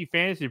 50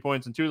 fantasy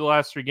points in 2 of the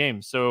last 3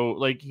 games. So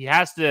he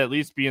has to at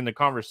least be in the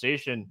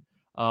conversation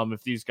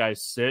if these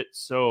guys sit.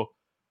 So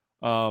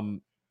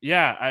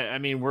yeah, I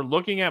mean we're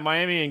looking at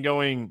Miami and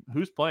going,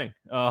 who's playing?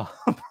 Yeah.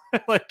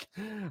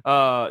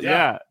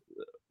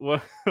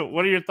 What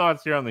are your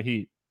thoughts here on the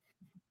Heat?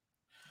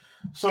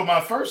 So my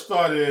first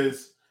thought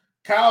is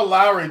Kyle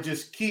Lowry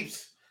just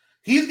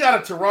he's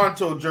got a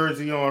Toronto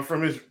jersey on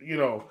from his,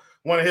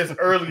 one of his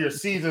earlier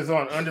seasons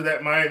on under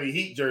that Miami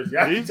Heat jersey.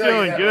 He's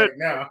feeling good right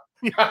now.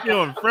 He's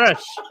feeling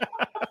fresh.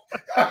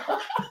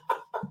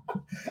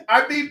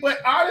 I mean, but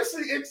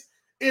honestly, it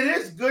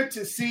is good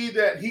to see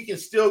that he can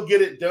still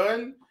get it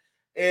done.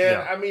 And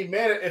I mean,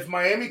 man, if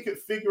Miami could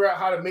figure out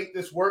how to make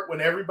this work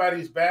when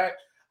everybody's back,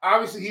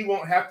 obviously he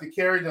won't have to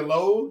carry the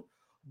load.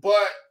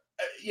 But,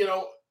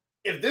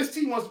 if this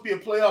team wants to be a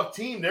playoff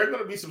team, there are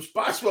going to be some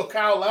spots where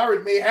Kyle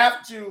Lowry may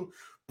have to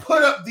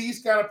put up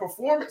these kind of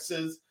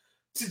performances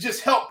to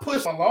just help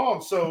push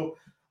along. So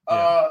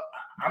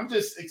I'm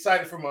just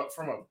excited from a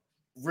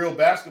real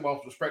basketball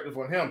perspective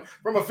on him.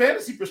 From a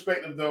fantasy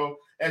perspective, though,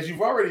 as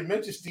you've already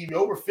mentioned, Stevie,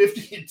 over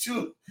 50 in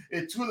two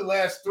of the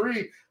last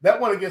 3.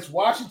 That one against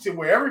Washington,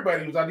 where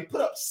everybody was out, he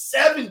put up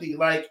 70.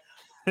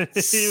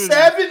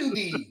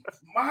 70.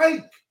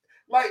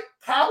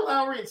 Kyle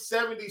Lowry and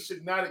 70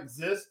 should not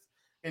exist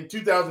in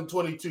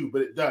 2022,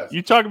 but it does.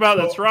 You talk about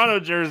the Toronto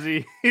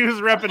jersey. He was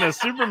repping a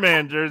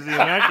Superman jersey in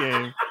that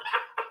game.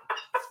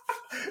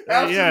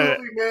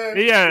 Absolutely, man.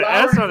 He had an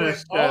S on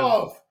his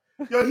chest.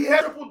 He had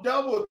a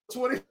triple-double,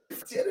 20,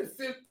 10, and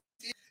 15.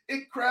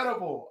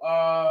 Incredible.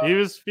 He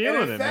was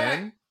feeling it,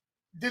 man.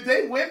 Did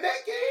they win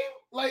that game?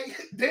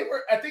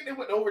 I think they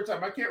went to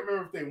overtime. I can't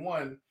remember if they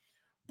won,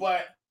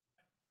 but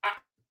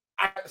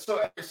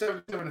so at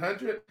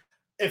 7,700,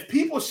 if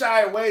people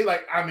shy away,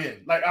 I'm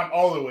in. I'm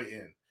all the way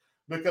in.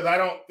 Because I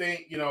don't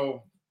think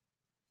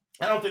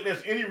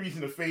there's any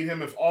reason to fade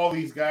him if all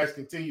these guys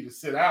continue to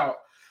sit out.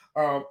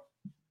 Bam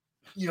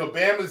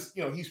is,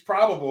 he's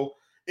probable.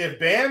 If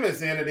Bam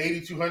is in at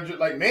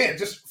 8,200,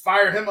 just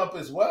fire him up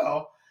as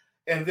well.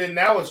 And then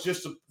now it's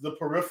just the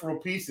peripheral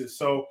pieces.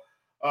 So,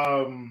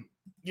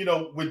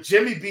 with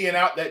Jimmy being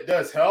out, that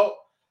does help.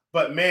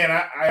 But man,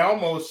 I'd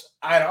almost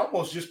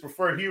just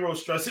prefer Hero,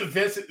 Struss, and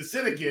Vincent to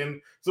sit again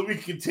so we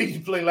can continue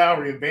to play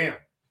Lowry and Bam.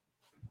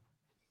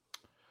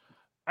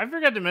 I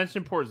forgot to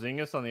mention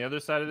Porzingis on the other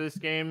side of this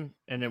game,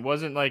 and it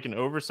wasn't like an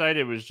oversight.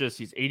 It was just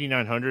he's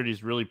 8,900.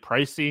 He's really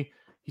pricey.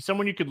 He's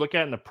someone you could look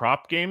at in the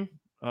prop game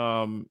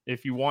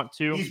if you want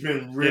to. He's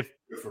been really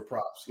good for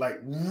props,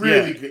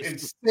 really good,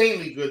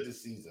 insanely good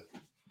this season.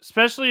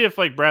 Especially if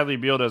Bradley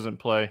Beal doesn't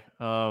play,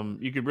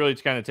 you could really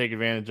kind of take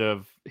advantage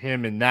of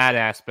him in that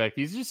aspect.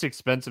 He's just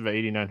expensive at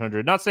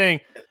 8,900. Not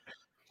saying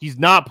he's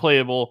not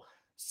playable.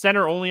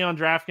 Center only on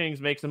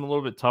DraftKings makes him a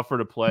little bit tougher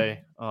to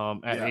play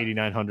at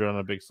 8,900 on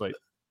a big slate.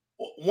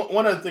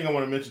 One other thing I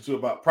want to mention too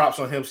about props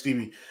on him,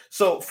 Stevie.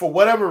 So for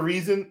whatever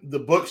reason, the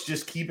books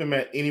just keep him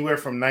at anywhere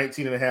from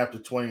 19.5 to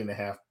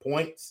 20.5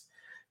 points.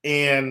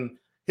 And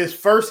his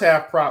first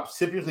half props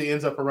typically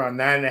ends up around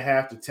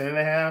 9.5 to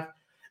 10.5.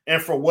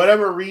 And for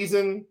whatever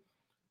reason,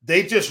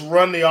 they just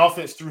run the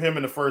offense through him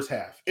in the first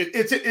half.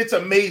 It's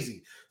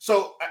amazing.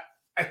 So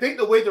I think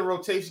the way the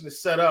rotation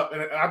is set up,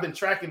 and I've been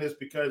tracking this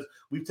because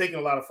we've taken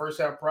a lot of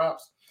first half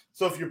props.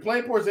 So if you're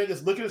playing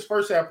Porzingis, look at his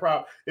first half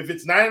prop. If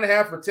it's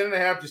 9.5 or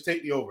 10.5, just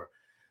take the over.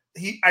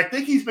 I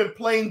think he's been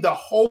playing the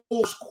whole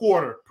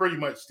quarter pretty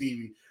much,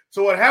 Stevie.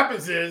 So what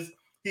happens is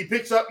he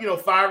picks up,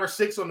 5 or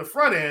 6 on the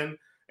front end,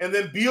 and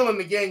then Beal and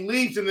the gang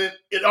leaves, and then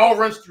it all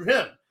runs through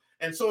him.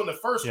 And so in the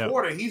first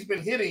quarter, he's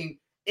been hitting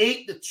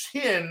 8 to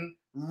 10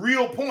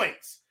 real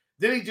points.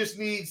 Then he just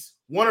needs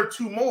 1 or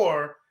 2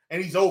 more,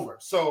 and he's over.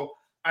 So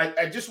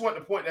I just want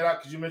to point that out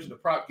because you mentioned the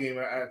prop game.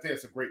 I think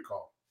it's a great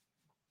call.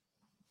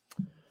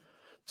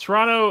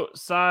 Toronto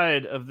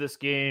side of this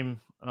game,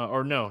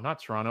 or no,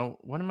 not Toronto.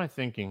 What am I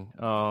thinking?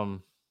 We're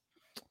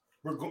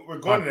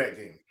going to that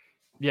game.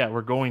 Yeah,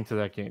 we're going to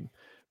that game.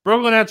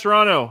 Brooklyn at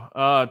Toronto,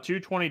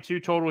 222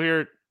 total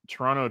here.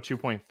 Toronto,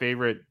 2-point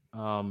favorite.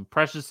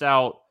 Precious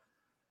out.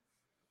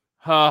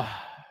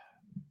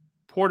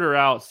 Porter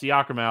out.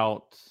 Siakam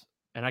out.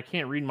 And I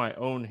can't read my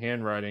own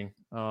handwriting.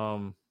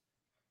 I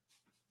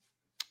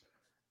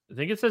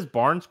think it says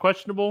Barnes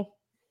questionable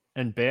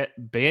and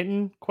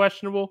Banton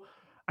questionable.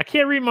 I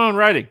can't read my own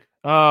writing.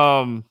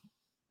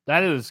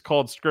 That is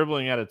called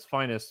scribbling at its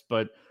finest.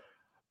 But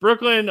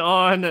Brooklyn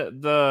on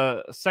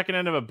the second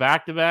end of a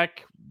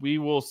back-to-back. We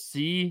will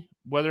see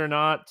whether or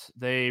not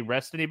they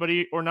rest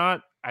anybody or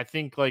not. I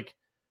think,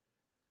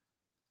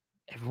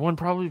 everyone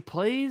probably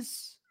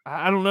plays.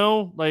 I don't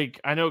know.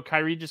 I know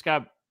Kyrie just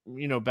got,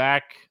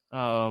 back.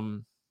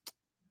 But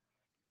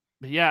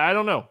yeah, I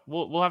don't know.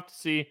 We'll have to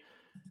see.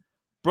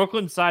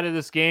 Brooklyn side of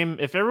this game,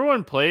 if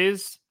everyone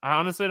plays, I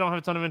honestly don't have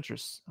a ton of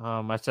interest.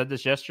 I said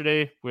this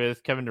yesterday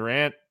with Kevin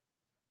Durant.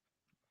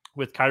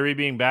 With Kyrie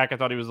being back, I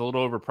thought he was a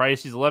little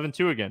overpriced. He's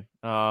 11-2 again.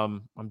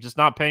 I'm just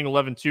not paying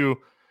 11-2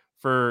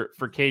 for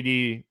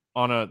KD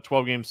on a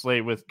 12-game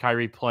slate with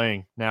Kyrie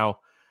playing. Now,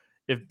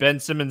 if Ben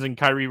Simmons and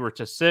Kyrie were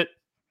to sit,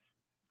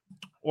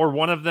 or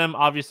one of them,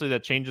 obviously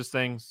that changes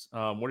things.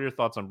 What are your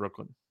thoughts on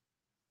Brooklyn?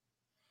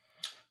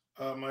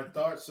 My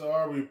thoughts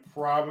are we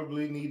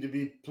probably need to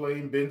be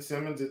playing Ben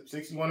Simmons at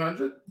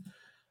 6,100.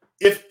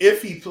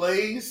 If he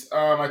plays,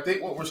 I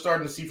think what we're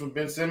starting to see from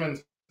Ben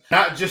Simmons,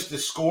 not just the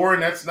scoring,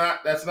 that's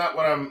not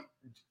what I'm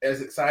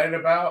as excited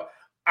about.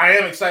 I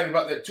am excited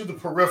about that to the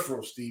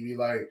peripheral, Stevie,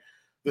 like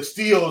the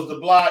steals, the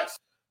blocks,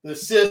 the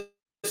assists.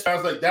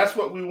 Sounds like that's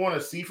what we want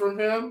to see from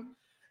him.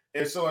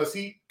 And so as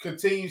he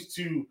continues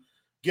to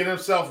get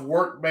himself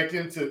worked back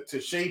into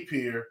shape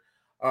here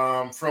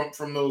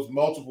from those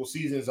multiple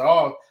seasons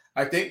off,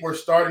 I think we're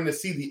starting to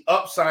see the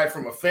upside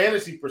from a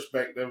fantasy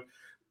perspective,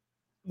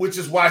 which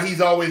is why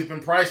he's always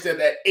been priced at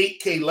that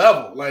 8K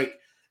level, like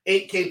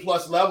 8K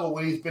plus level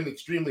when he's been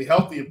extremely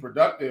healthy and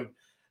productive.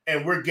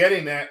 And we're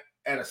getting that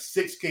at a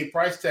 6K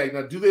price tag.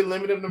 Now, do they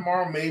limit him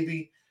tomorrow?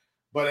 Maybe.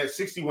 But at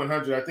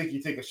 6,100, I think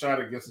you take a shot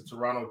against a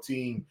Toronto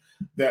team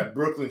that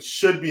Brooklyn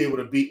should be able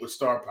to beat with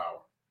star power.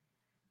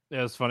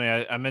 Yeah, it's funny.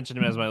 I mentioned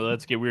him as my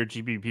Let's Get Weird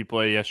GPP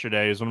play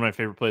yesterday. He was one of my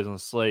favorite plays on the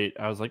slate.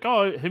 I was like,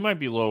 oh, he might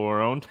be lower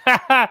owned.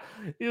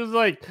 He's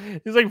like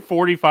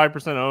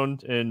 45%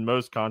 owned in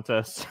most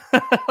contests.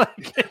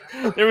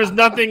 There was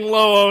nothing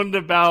low owned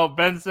about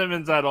Ben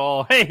Simmons at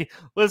all. Hey,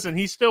 listen,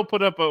 he still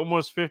put up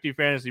almost 50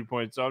 fantasy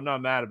points, so I'm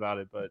not mad about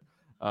it. But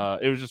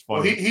it was just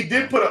funny. Well, he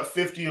did put up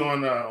 50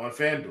 on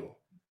FanDuel.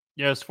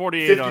 Yeah, it's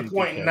 48 on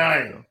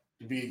 50.9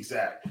 to be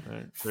exact.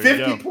 Right,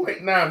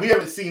 50.9. We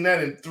haven't seen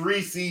that in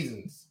 3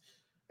 seasons.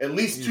 At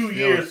least 2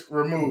 years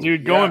removed.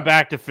 Dude, going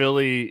back to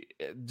Philly,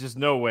 just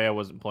no way I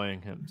wasn't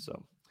playing him.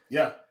 So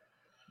yeah.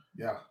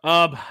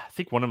 I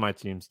think one of my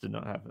teams did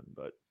not have him,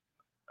 but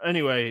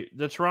anyway,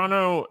 the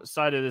Toronto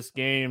side of this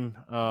game,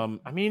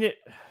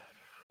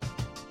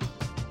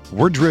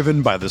 We're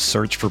driven by the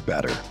search for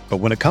better. But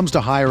when it comes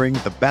to hiring,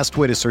 the best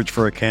way to search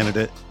for a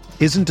candidate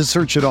isn't to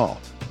search at all.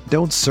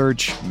 Don't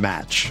search,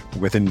 match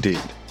with Indeed.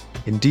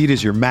 Indeed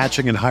is your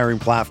matching and hiring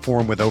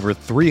platform with over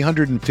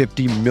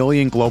 350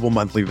 million global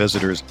monthly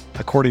visitors,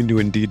 according to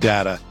Indeed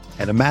data,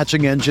 and a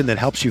matching engine that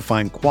helps you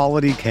find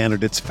quality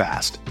candidates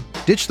fast.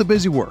 Ditch the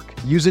busy work.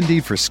 Use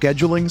Indeed for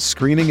scheduling,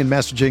 screening, and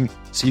messaging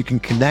so you can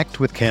connect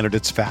with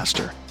candidates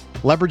faster.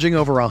 Leveraging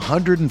over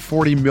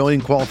 140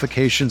 million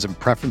qualifications and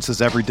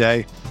preferences every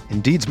day,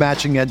 Indeed's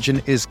matching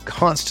engine is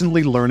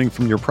constantly learning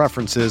from your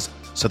preferences,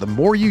 so the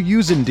more you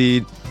use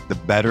Indeed, the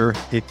better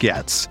it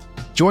gets.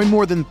 Join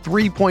more than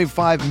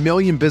 3.5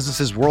 million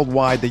businesses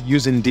worldwide that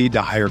use Indeed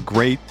to hire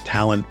great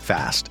talent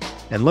fast.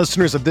 And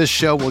listeners of this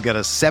show will get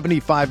a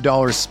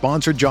 $75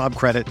 sponsored job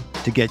credit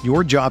to get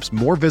your jobs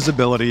more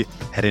visibility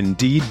at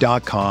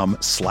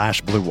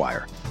Indeed.com/Blue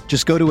Wire.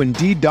 Just go to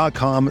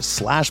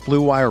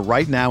Indeed.com/Blue Wire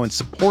right now and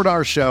support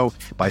our show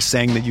by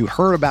saying that you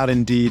heard about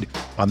Indeed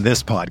on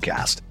this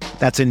podcast.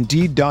 That's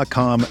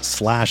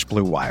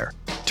Indeed.com/Blue Wire.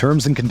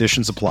 Terms and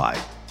conditions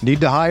apply. Need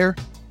to hire?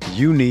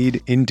 You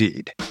need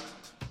Indeed.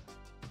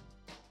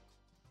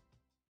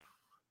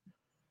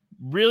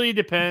 Really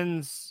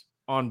depends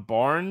on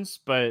Barnes,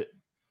 but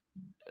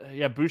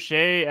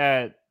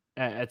Boucher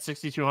at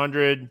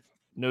 6,200.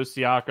 No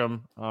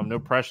Siakam, no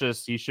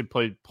Precious. He should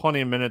play plenty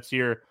of minutes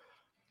here.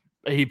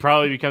 He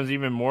probably becomes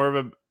even more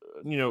of a,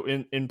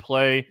 in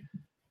play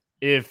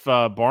if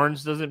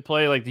Barnes doesn't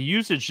play. Like, the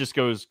usage just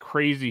goes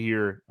crazy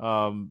here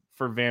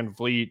for Van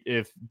Vliet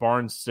if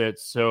Barnes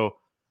sits. So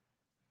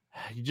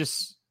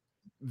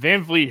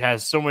Van Vliet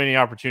has so many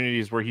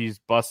opportunities where he's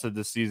busted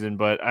this season,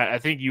 but I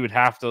think you would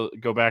have to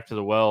go back to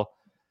the well.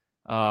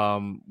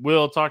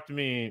 Will, talk to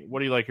me. What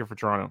do you like here for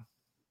Toronto?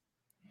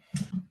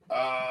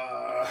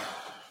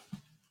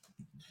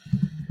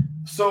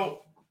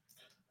 So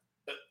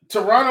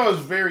Toronto is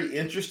very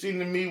interesting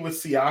to me with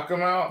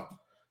Siakam out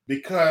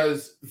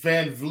because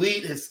Van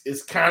Vliet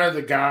is kind of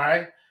the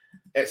guy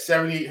at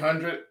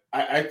 7,800.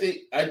 I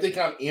think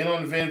I'm in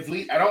on Van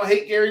Vliet. I don't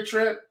hate Gary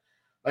Trent.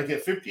 Like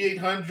at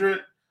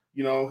 5,800,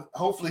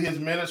 hopefully his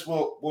minutes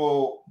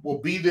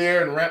will be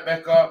there and ramp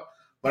back up.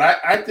 But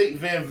I think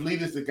Van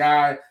Vliet is the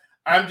guy.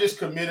 I'm just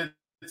committed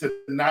to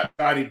not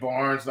Scotty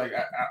Barnes. Like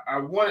I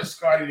wanted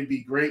Scotty to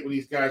be great when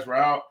these guys were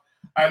out.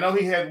 I know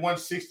he had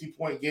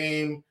 160-point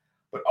game,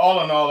 but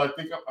all in all, I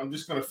think I'm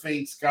just going to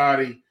fade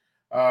Scotty.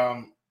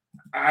 I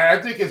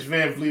think it's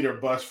Van Vliet or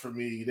bust for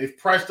me. They've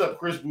priced up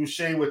Chris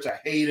Boucher, which I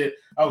hated.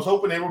 I was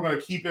hoping they were going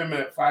to keep him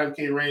at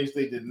 5K range.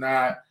 They did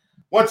not.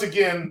 Once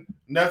again,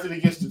 nothing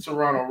against the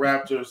Toronto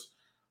Raptors,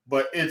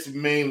 but it's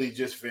mainly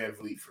just Van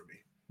Vliet for me.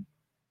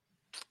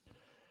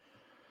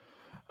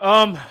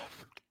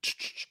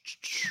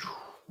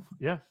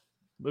 Yeah,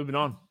 moving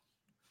on.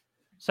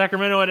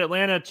 Sacramento at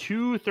Atlanta,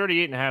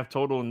 238.5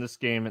 total in this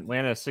game.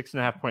 Atlanta,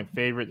 6.5-point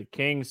favorite. The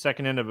Kings,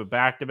 second end of a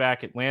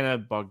back-to-back. Atlanta,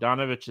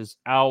 Bogdanovich is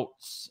out.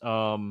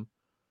 We'll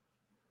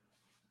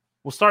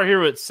start here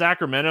with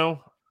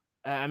Sacramento.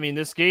 I mean,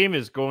 this game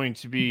is going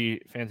to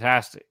be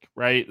fantastic,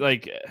 right?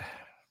 Like,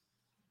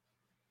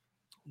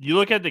 you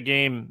look at the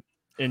game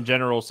in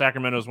general,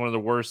 Sacramento is one of the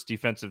worst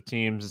defensive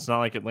teams. It's not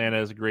like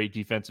Atlanta is a great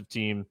defensive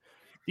team.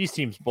 These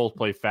teams both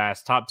play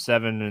fast, top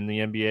 7 in the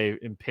NBA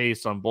in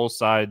pace on both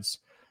sides.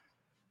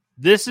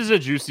 This is a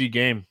juicy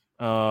game.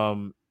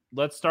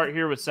 Let's start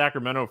here with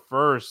Sacramento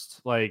first.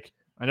 Like,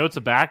 I know it's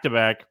a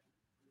back-to-back.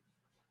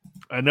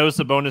 I know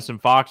Sabonis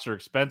and Fox are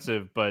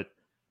expensive, but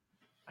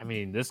I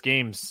mean, this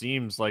game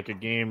seems like a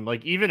game.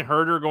 Like, even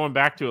Herter going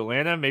back to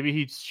Atlanta, maybe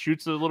he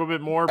shoots a little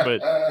bit more,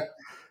 but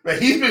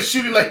he's been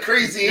shooting like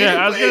crazy. Yeah, anyway.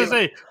 I was gonna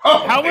say,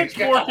 how much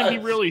more can he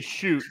really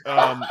shoot?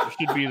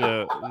 Should be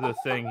the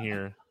thing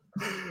here.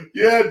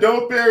 Yeah,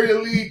 don't bury a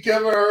lead,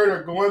 Kevin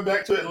Herter going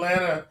back to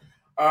Atlanta.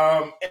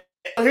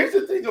 And here's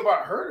the thing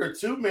about Herter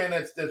too, man.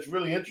 That's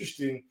really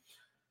interesting.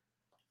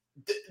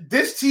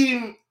 This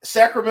team,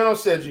 Sacramento,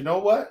 says, you know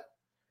what?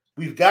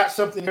 We've got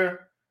something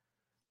here.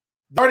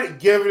 Started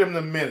giving him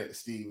the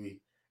minutes,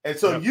 Stevie, and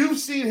so You've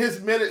seen his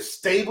minutes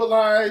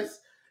stabilize.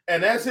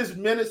 And as his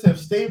minutes have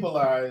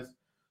stabilized,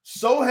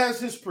 so has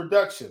his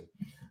production.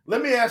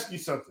 Let me ask you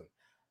something.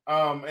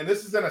 And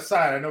this is an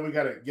aside. I know we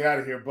got to get out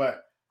of here,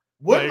 but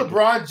would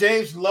LeBron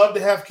James love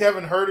to have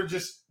Kevin Herter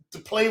just to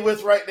play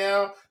with right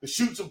now, to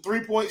shoot some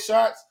three-point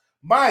shots?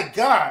 My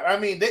God. I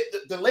mean,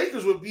 the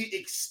Lakers would be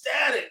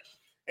ecstatic.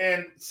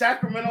 And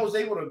Sacramento was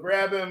able to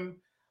grab him.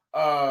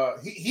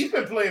 He's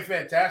been playing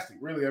fantastic,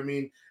 really. I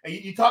mean, and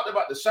you talked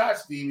about the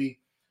shots, Stevie.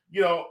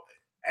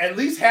 At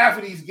least half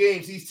of these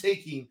games he's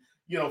taking,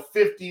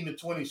 15 to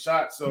 20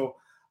 shots. So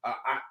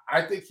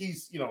I think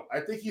he's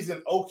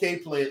an okay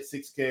play at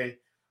 6K.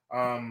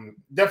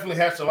 Definitely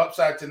has some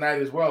upside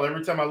tonight as well.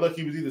 Every time I look,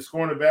 he was either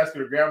scoring a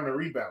basket or grabbing a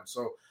rebound.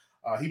 So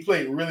he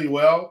played really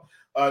well.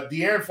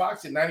 De'Aaron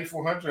Fox at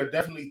 9,400. I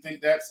definitely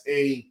think that's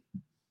a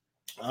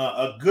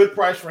good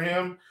price for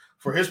him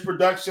for his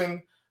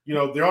production.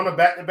 They're on the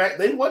back-to-back.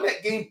 They won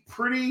that game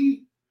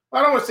pretty,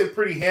 I don't want to say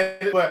pretty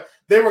handed, but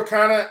they were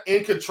kind of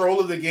in control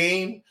of the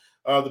game,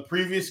 the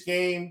previous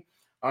game.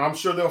 I'm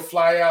sure they'll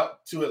fly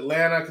out to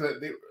Atlanta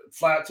because they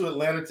fly out to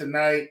Atlanta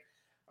tonight.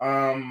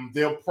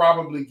 They'll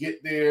probably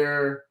get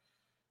there,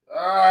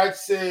 I'd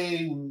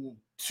say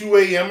 2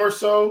 a.m. or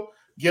so,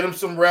 get them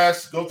some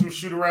rest, go through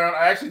shoot around.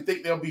 I actually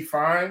think they'll be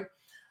fine.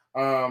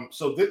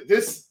 So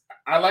this,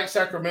 I like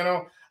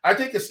Sacramento. I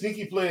think a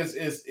sneaky play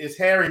is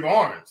Harry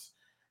Barnes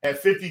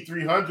at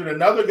 5,300,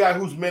 another guy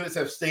whose minutes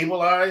have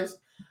stabilized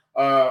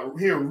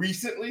here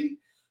recently.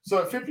 So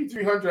at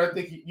 5,300, I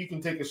think you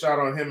can take a shot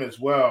on him as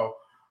well,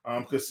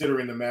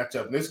 considering the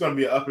matchup. And it's going to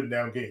be an up and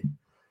down game.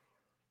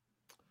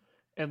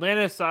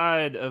 Atlanta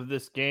side of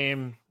this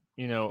game,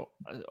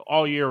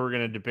 all year we're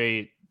going to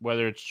debate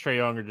whether it's Trae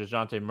Young or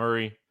DeJounte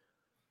Murray.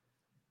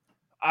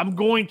 I'm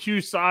going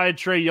to side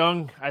Trae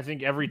Young, I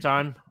think, every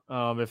time.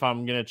 If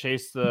I'm going to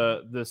chase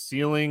the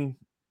ceiling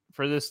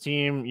for this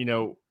team,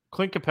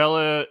 Clint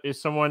Capella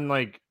is someone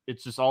like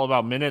it's just all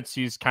about minutes.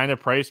 He's kind of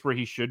priced where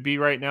he should be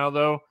right now,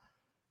 though.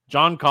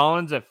 John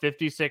Collins at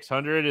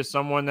 5,600 is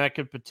someone that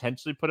could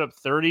potentially put up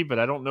 30, but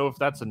I don't know if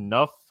that's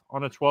enough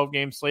on a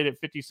 12-game slate at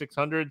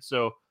 5,600.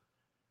 So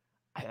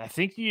I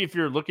think if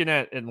you're looking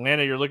at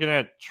Atlanta, you're looking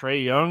at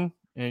Trae Young,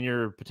 and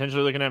you're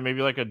potentially looking at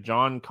maybe like a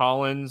John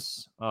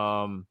Collins.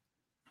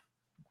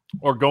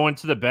 Or going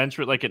to the bench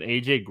with like an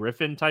AJ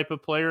Griffin type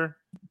of player.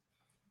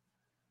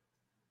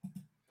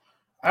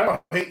 I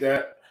don't hate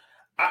that.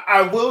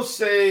 I will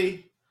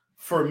say,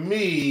 for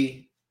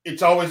me,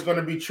 it's always going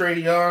to be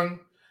Trae Young,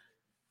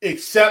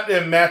 except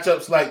in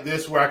matchups like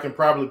this where I can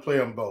probably play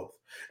them both.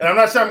 And I'm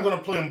not saying I'm going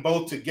to play them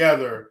both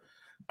together.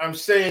 I'm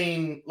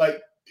saying,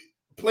 like,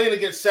 playing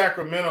against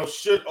Sacramento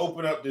should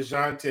open up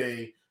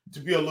DeJounte to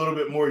be a little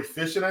bit more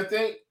efficient, I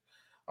think.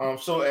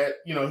 So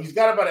he's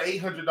got about an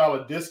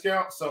 $800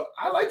 discount. So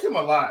I like him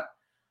a lot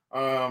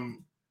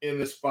in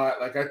this spot.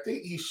 Like, I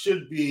think he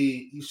should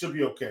be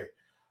okay.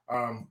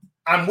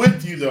 I'm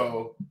with you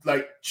though.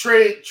 Like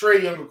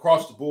Trae Young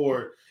across the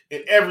board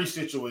in every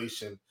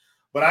situation.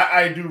 But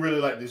I do really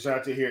like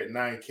DeJounte here at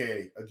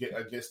 $9K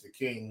against the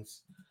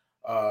Kings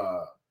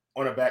on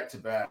a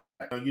back-to-back.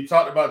 You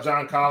talked about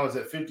John Collins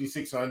at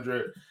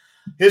 $5,600.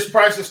 His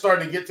price is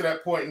starting to get to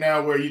that point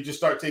now where you just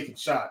start taking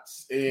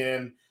shots.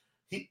 And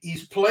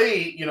he's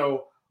played,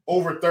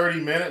 over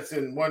 30 minutes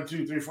in 1,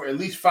 2, 3, 4, at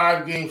least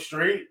 5 games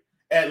straight.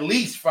 At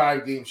least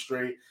 5 games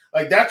straight.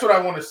 Like, that's what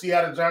I want to see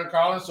out of John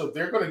Collins. So if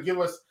they're going to give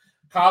us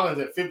Collins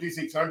at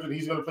 $5,600,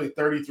 he's going to play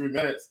 33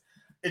 minutes.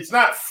 It's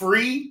not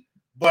free,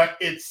 but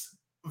it's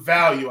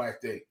value, I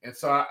think. And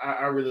so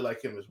I really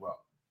like him as well.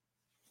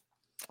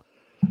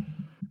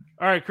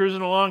 All right,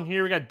 cruising along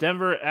here. We got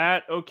Denver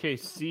at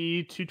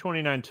OKC,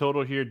 229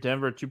 total here.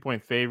 Denver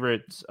 2-point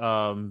favorites.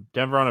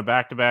 Denver on a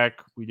back-to-back.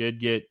 We did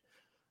get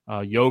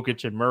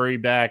Jokic and Murray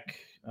back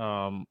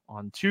on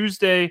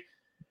Tuesday.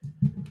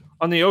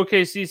 On the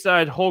OKC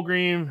side,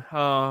 Holmgren,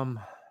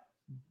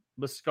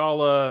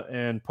 Muscala,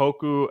 and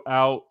Poku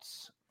out.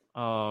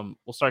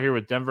 We'll start here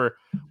with Denver.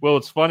 Well,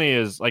 what's funny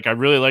is, like, I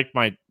really like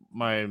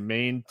my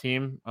main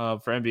team for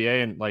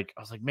NBA, and like I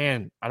was like,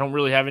 man, I don't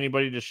really have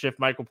anybody to shift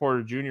Michael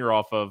Porter Jr.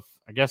 off of.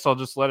 I guess I'll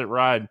just let it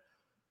ride.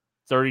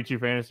 32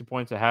 fantasy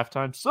points at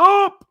halftime.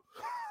 Sup?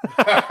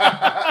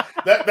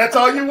 That's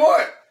all you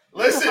want.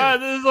 Listen,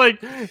 this is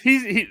like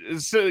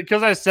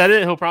because I said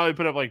it, he'll probably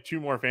put up like 2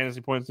 more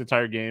fantasy points the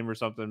entire game or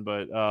something.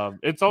 But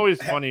it's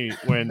always funny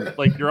when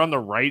like you're on the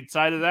right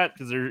side of that,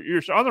 because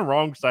you're on the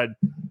wrong side.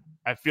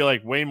 I feel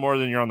like way more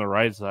than you're on the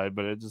right side,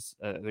 but I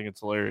think it's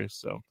hilarious.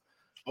 So,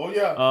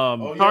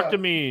 talk to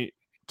me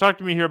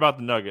here about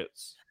the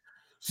Nuggets.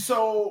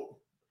 So,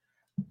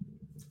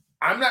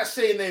 I'm not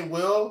saying they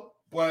will,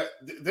 but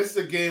this is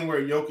a game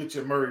where Jokic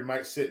and Murray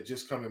might sit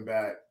just coming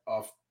back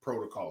off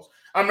protocols.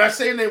 I'm not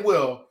saying they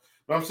will,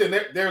 but I'm saying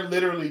they're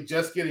literally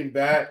just getting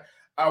back.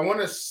 I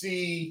want to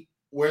see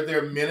where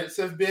their minutes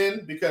have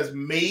been, because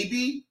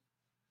maybe,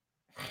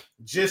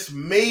 just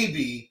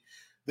maybe,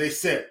 they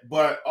sit.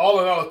 But all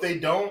in all, if they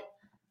don't,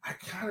 I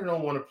kind of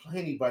don't want to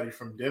play anybody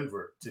from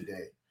Denver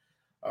today.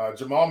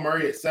 Jamal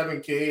Murray at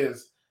 $7K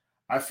is,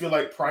 I feel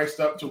like, priced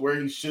up to where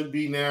he should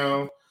be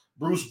now.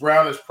 Bruce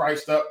Brown is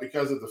priced up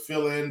because of the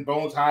fill-in.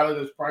 Bones Highland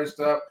is priced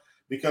up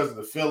because of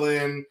the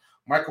fill-in.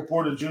 Michael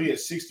Porter Jr. at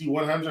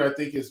 $6,100, I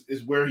think,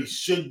 is where he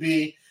should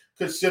be,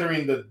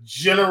 considering the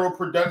general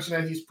production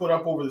that he's put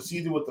up over the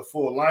season with the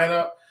full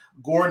lineup.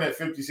 Gordon at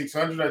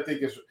 $5,600, I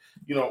think, is,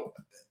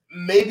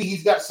 maybe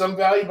he's got some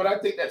value, but I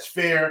think that's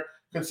fair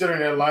considering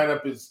that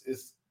lineup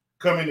is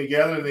coming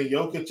together. And then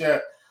Jokic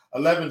at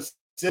 $11,600.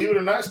 Believe it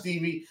or not,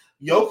 Stevie,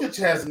 Jokic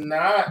has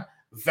not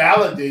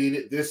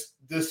validated this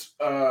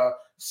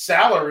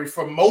salary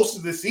for most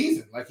of the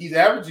season. Like, he's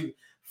averaging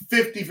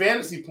 50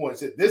 fantasy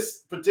points. At this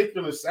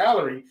particular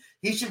salary,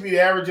 he should be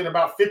averaging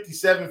about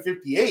 57,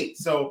 58.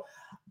 So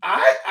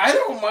I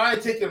don't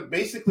mind taking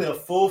basically a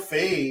full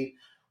fade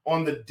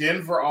on the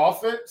Denver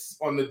offense,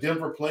 on the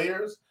Denver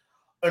players,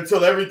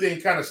 until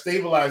everything kind of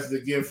stabilizes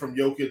again from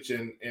Jokic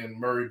and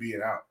Murray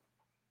being out.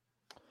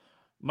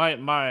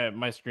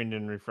 My screen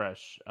didn't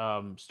refresh.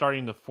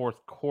 Starting the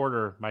fourth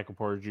quarter, Michael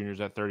Porter Jr.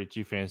 is at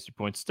 32 fantasy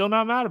points. Still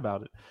not mad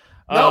about it.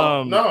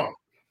 No.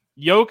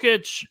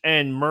 Jokic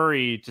and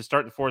Murray to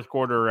start the fourth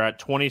quarter are at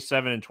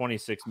 27 and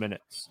 26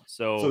 minutes.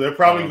 So they're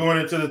probably going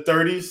into the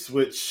 30s,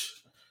 which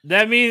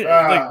that means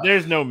like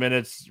there's no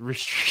minutes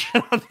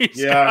restriction on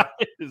these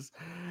guys.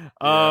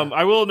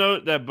 I will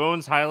note that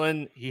Bones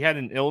Highland, he had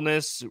an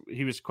illness.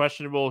 He was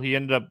questionable. He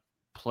ended up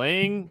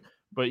playing,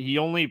 but he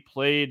only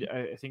played,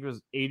 I think it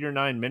was 8 or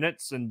 9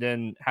 minutes, and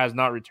then has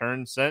not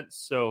returned since.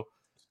 So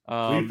he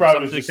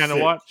probably something to kind of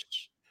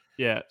watch.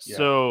 Yeah.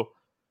 So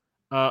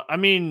I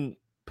mean,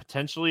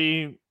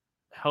 potentially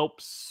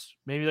helps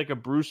maybe like a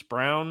Bruce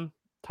Brown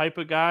type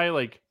of guy,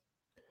 like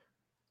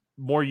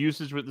more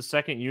usage with the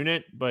second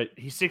unit, but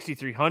he's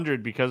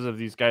 6,300 because of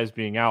these guys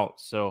being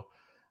out. So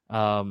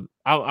I'm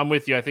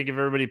with you. I think if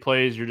everybody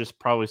plays, you're just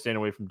probably staying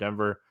away from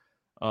Denver.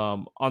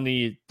 On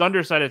the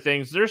Thunder side of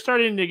things, they're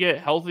starting to get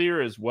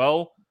healthier as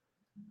well.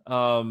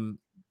 And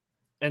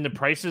the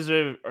prices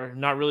are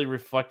not really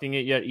reflecting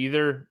it yet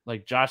either.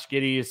 Like Josh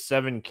Giddey is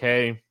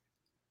 $7K.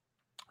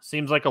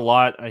 Seems like a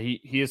lot. He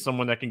is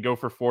someone that can go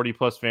for 40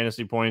 plus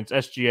fantasy points.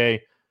 SGA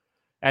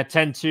at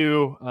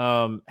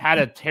 10-2 had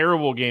a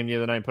terrible game the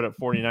other night, put up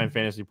 49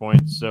 fantasy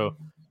points. So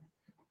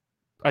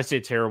I say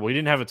terrible. He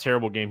didn't have a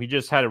terrible game. He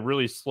just had a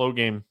really slow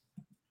game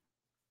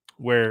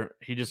where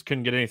he just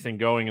couldn't get anything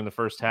going in the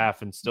first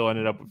half and still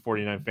ended up with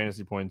 49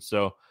 fantasy points.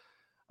 So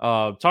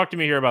talk to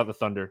me here about the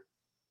Thunder.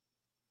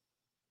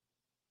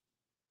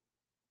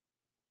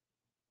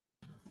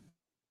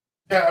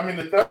 Yeah, I mean,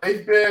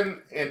 they've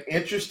been an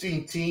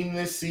interesting team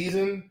this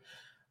season.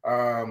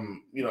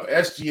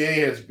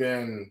 SGA has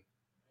been,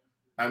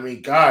 I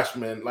mean, gosh,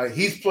 man, like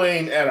he's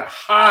playing at a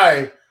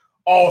high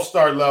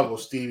all-star level,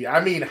 Stevie.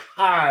 I mean,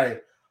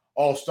 high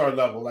all-star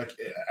level. Like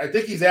I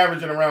think he's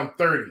averaging around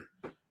 30.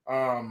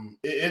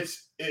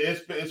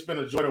 It's been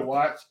a joy to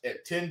watch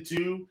at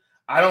 10-2.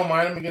 I don't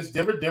mind him against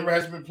Denver. Denver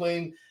hasn't been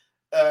playing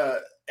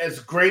as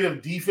great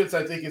of defense,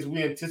 I think, as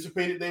we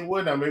anticipated they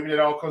would. Now, maybe that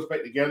all comes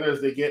back together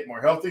as they get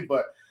more healthy,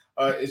 but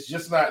it's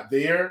just not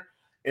there.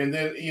 And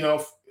then, you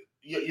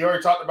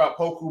already talked about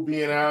Poku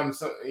being out and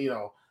so,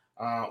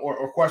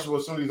 or questionable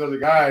with some of these other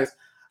guys.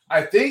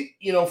 I think,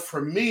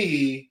 for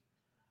me,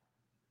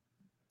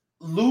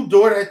 Lou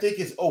Dort, I think,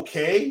 is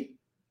okay,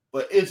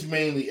 but it's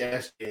mainly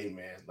SGA,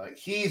 man. Like,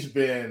 he's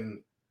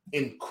been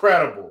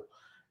incredible.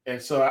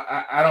 And so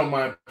I don't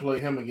mind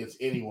playing him against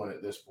anyone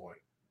at this point.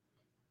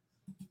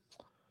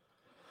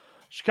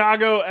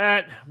 Chicago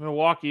at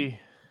Milwaukee.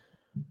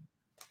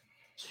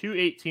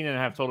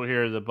 218.5 total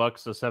here. The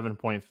Bucks a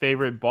 7-point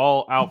favorite.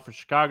 Ball out for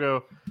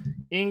Chicago.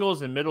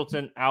 Ingles and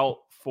Middleton out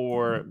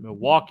for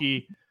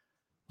Milwaukee.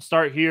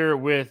 Start here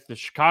with the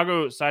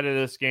Chicago side of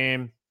this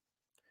game.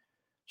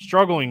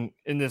 Struggling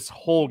in this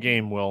whole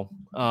game, Will.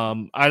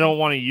 I don't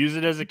want to use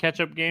it as a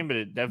catch-up game, but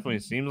it definitely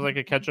seems like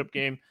a catch-up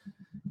game.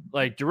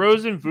 Like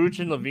DeRozan, Vooch,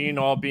 and Levine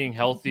all being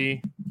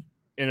healthy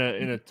in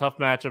a tough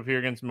matchup here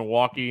against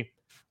Milwaukee.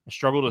 I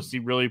struggle to see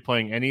really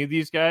playing any of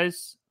these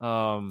guys.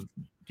 Do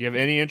you have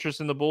any interest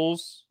in the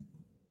Bulls?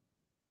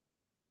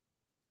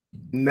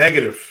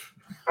 Negative.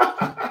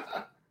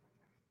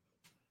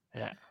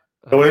 Yeah.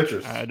 No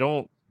interest. I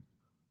don't.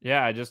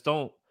 Yeah, I just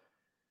don't.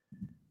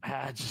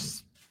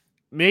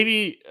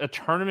 Maybe a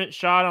tournament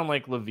shot on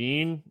like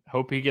Levine.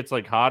 Hope he gets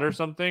like hot or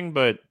something.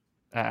 But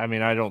I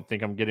mean, I don't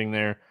think I'm getting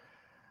there.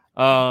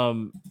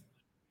 On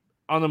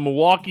the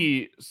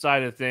Milwaukee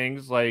side of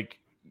things, like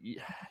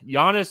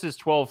Giannis is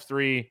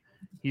 12-3.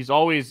 He's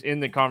always in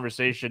the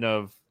conversation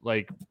of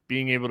like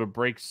being able to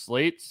break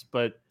slates,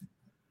 but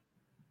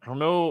I don't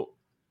know.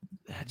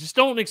 I just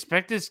don't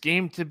expect this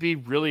game to be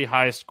really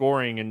high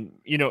scoring. And,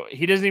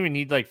 he doesn't even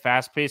need like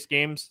fast paced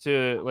games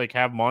to like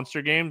have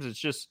monster games. It's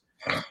just,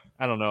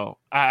 I don't know.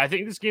 I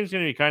think this game's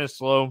going to be kind of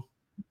slow,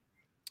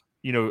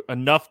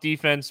 enough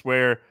defense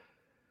where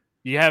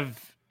you have,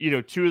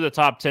 two of the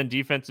top 10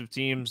 defensive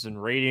teams in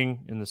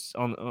rating in this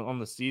on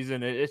the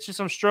season. It's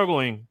just, I'm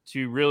struggling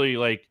to really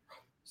like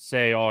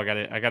say, I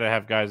gotta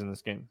have guys in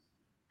this game.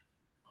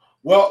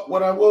 Well,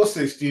 what I will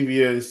say,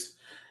 Stevie, is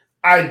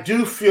I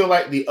do feel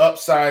like the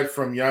upside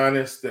from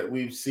Giannis that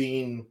we've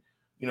seen,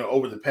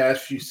 over the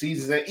past few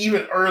seasons and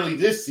even early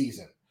this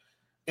season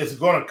is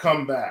going to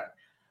come back.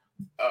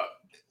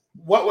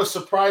 What was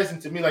surprising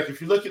to me, like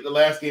if you look at the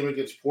last game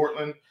against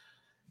Portland,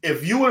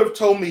 if you would have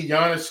told me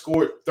Giannis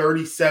scored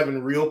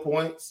 37 real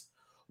points,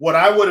 what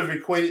I would have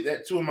equated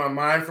that to in my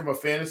mind from a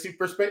fantasy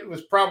perspective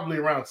was probably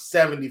around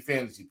 70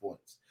 fantasy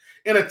points.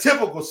 In a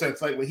typical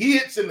sense, like when he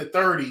hits in the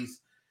 30s,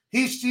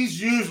 he's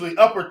usually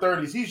upper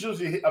 30s. He's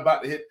usually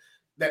about to hit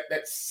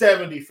that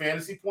 70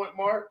 fantasy point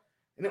mark.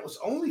 And it was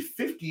only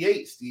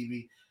 58,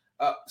 Stevie.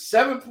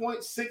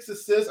 7.6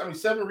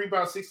 assists. 7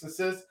 rebounds, 6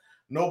 assists,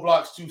 no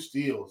blocks, 2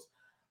 steals.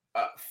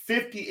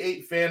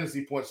 58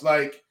 fantasy points.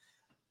 Like,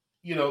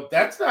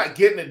 that's not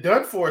getting it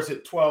done for us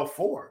at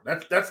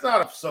 12-4. That's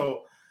not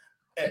so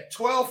at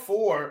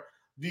 12-4.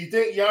 Do you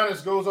think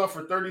Giannis goes off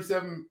for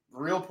 37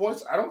 real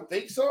points? I don't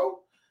think so.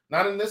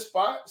 Not in this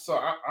spot. So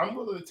I'm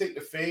willing to take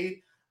the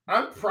fade.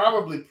 I'm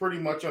probably pretty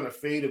much on a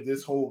fade of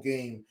this whole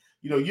game.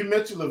 You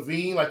mentioned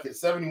Levine, like at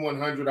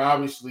 7,100,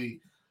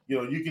 obviously,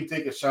 you can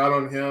take a shot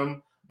on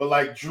him. But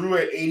like Drew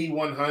at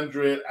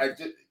 8,100, I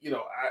just,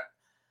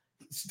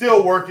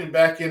 still working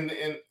back in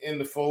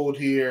the fold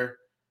here.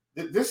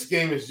 This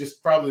game is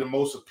just probably the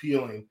most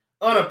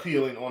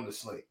unappealing on the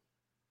slate.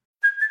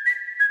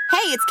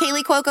 Hey, it's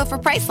Kaylee Cuoco for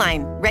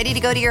Priceline. Ready to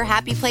go to your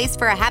happy place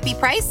for a happy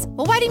price?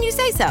 Well, why didn't you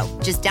say so?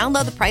 Just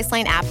download the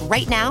Priceline app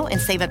right now and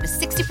save up to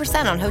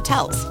 60% on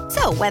hotels.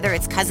 So whether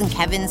it's Cousin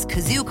Kevin's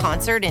Kazoo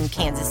Concert in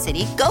Kansas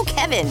City, go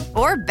Kevin,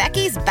 or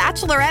Becky's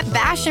Bachelorette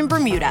Bash in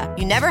Bermuda,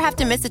 you never have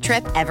to miss a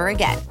trip ever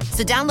again.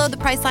 So download the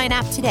Priceline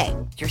app today.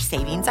 Your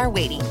savings are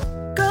waiting.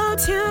 Go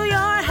to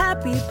your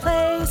happy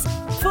place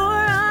for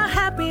a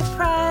happy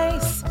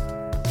price.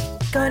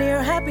 Go to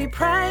your happy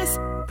price,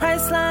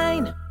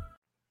 Priceline.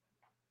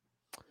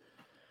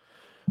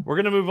 We're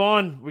going to move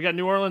on. We got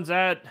New Orleans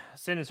at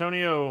San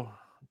Antonio,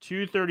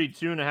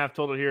 232.5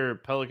 total here.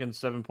 Pelicans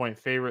 7-point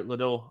favorite.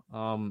 Little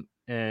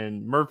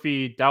and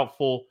Murphy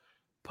doubtful.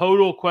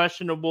 Podol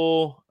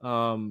questionable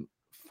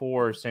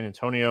for San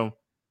Antonio.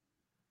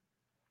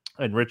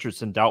 And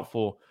Richardson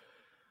doubtful.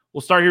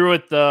 We'll start here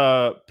with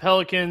the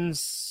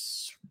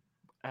Pelicans.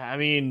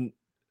 Only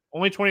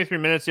 23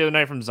 minutes the other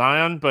night from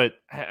Zion, but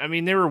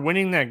they were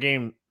winning that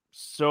game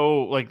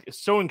so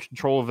in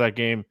control of that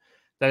game.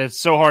 that it's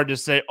so hard to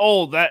say,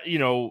 oh, that,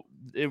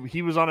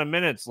 he was on a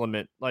minutes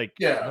limit. Like,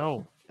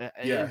 no.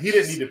 Yeah, he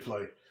didn't need to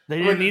play. They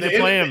didn't need to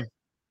play him.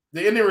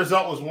 The ending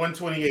result was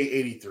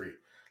 128-83.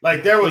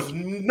 Like, there was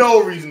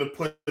no reason to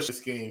push this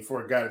game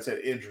for a guy that's had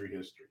injury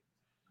history.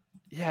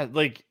 Yeah,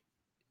 like,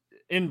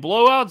 in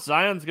blowouts,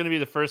 Zion's going to be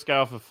the first guy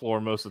off the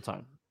floor most of the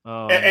time.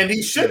 And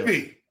he should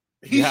be.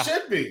 He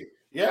should be.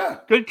 Yeah.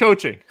 Good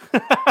coaching.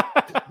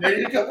 There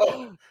you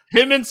go.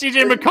 Him and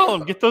CJ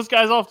McCollum, get those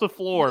guys off the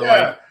floor.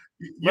 Yeah.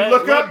 Like,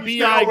 look up.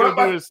 B.I. go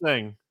do his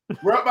thing.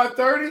 We're up by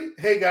 30.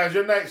 Hey, guys,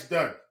 your night's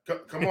done.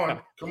 Come on.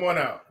 Come on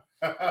out.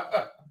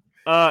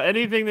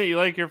 Anything that you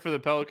like here for the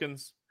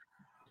Pelicans?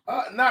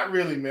 Not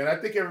really, man. I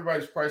think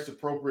everybody's priced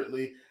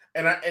appropriately.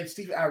 And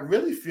Steve, I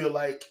really feel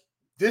like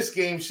this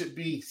game should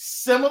be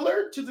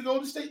similar to the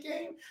Golden State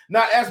game.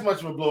 Not as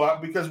much of a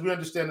blowout because we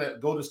understand that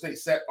Golden State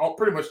set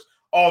pretty much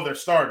all their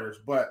starters.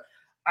 But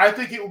I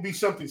think it will be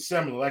something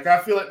similar. Like, I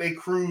feel like they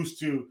cruise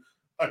to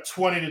a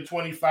 20 to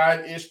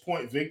 25-ish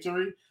point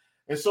victory.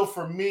 And so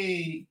for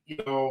me,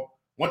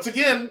 once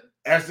again,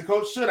 as the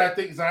coach should, I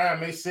think Zion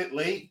may sit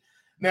late.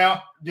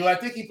 Now, do I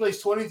think he plays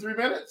 23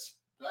 minutes?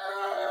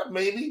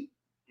 Maybe.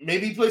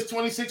 Maybe he plays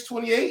 26,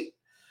 28.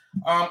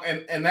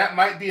 And that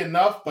might be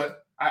enough, but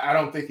I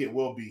don't think it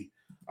will be.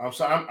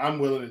 So I'm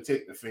willing to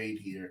take the fade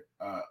here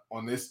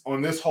on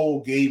this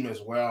whole game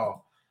as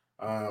well.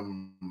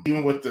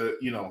 Even with the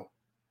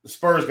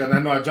Spurs guys, I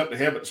know I jumped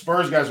ahead, but the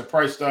Spurs guys are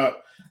priced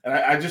up, and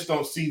I just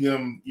don't see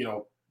them,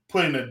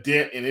 putting a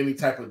dent in any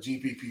type of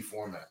GPP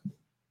format.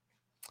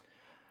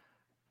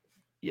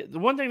 Yeah, the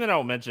one thing that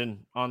I'll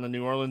mention on the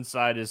New Orleans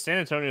side is San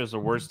Antonio is the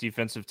worst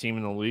defensive team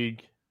in the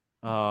league.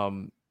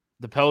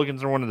 The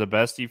Pelicans are one of the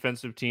best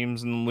defensive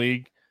teams in the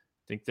league.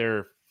 I think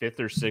they're 5th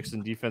or 6th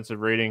in defensive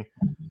rating.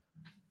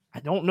 I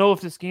don't know if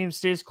this game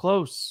stays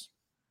close.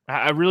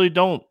 I really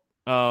don't.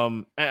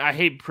 I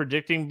hate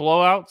predicting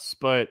blowouts,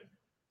 but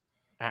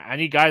I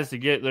need guys to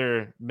get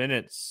their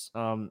minutes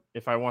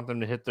if I want them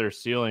to hit their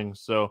ceiling.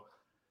 So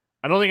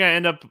I don't think I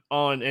end up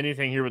on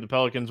anything here with the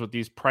Pelicans with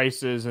these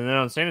prices. And then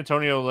on San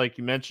Antonio, like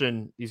you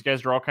mentioned, these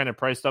guys are all kind of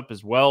priced up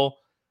as well.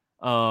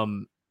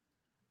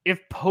 If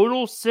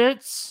Podol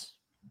sits,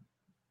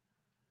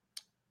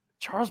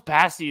 Charles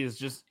Bassey is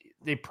just,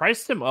 they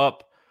priced him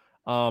up.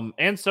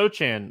 And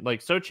Sochan,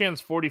 like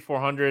Sochan's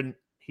 4,400.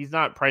 He's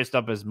not priced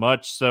up as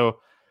much. So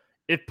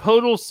if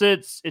Podol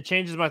sits, it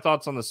changes my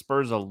thoughts on the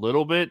Spurs a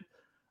little bit.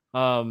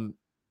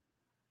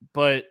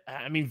 But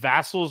I mean,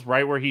 Vassal's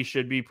right where he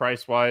should be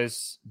price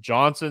wise.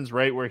 Johnson's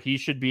right where he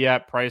should be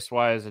at price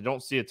wise. I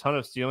don't see a ton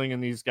of ceiling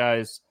in these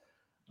guys.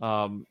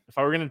 If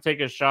I were going to take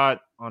a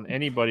shot on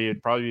anybody,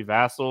 it'd probably be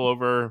Vassal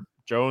over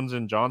Jones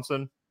and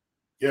Johnson.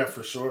 Yeah,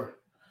 for sure.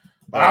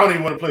 But I don't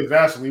even want to play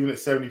Vassal even at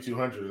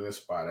 7,200 in this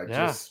spot.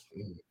 Yeah.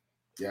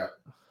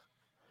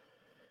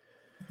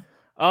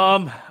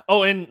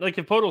 And like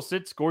if Podol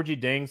sits, Gorgie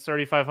Dang's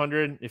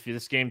 3,500. If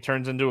this game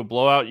turns into a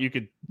blowout, you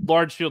could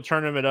large field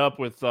tournament up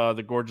with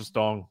the Gorgeous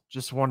Dong.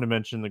 Just wanted to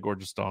mention the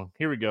Gorgeous Dong.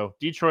 Here we go.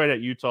 Detroit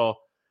at Utah.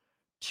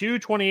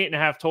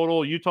 228.5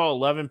 total. Utah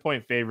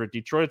 11-point favorite.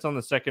 Detroit's on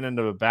the second end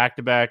of a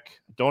back-to-back.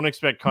 Don't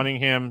expect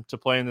Cunningham to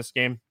play in this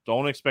game.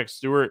 Don't expect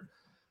Stewart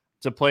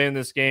to play in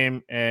this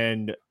game.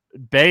 And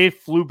Bay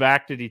flew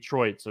back to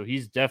Detroit, so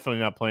he's definitely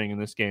not playing in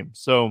this game.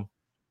 So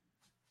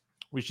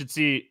we should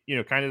see,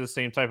 kind of the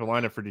same type of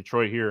lineup for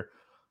Detroit here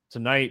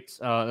tonight.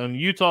 On the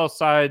Utah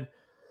side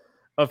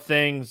of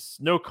things,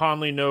 no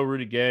Conley, no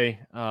Rudy Gay.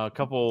 A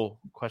couple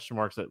question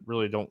marks that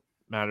really don't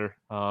matter.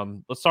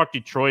 Let's talk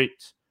Detroit.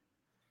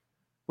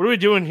 What are we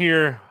doing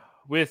here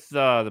with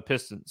the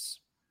Pistons?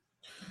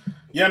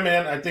 Yeah,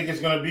 man, I think it's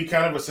going to be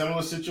kind of a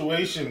similar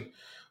situation.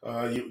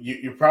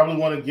 You probably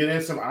want to get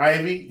in some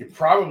Ivy. You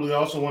probably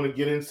also want to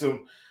get in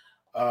some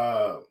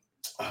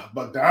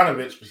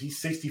Bogdanovich, but he's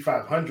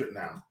 6,500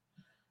 now.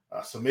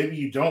 So maybe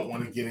you don't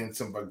want to get in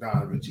some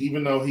Bogdanovich,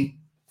 even though he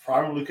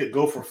probably could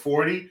go for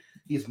 40.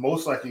 He's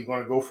most likely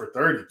going to go for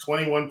 30,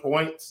 21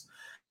 points,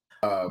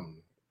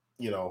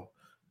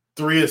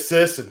 3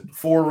 assists and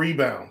 4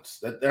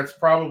 rebounds. That's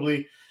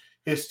probably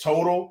his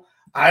total.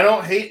 I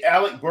don't hate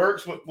Alec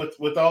Burks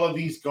with all of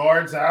these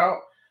guards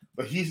out,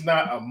 but he's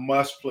not a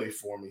must play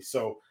for me.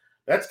 So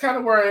that's kind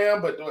of where I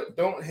am, but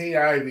don't hate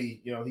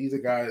Ivy. He's a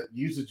guy that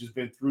usage has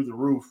been through the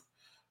roof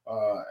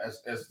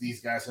as these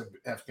guys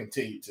have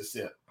continued to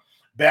sit.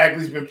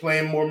 Bagley's been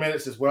playing more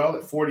minutes as well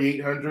at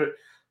 4,800,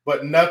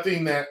 but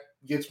nothing that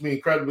gets me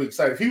incredibly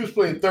excited. If he was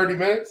playing 30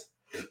 minutes,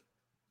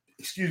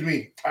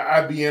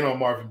 I'd be in on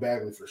Marvin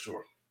Bagley for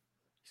sure.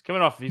 He's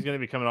going to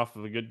be coming off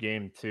of a good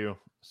game too,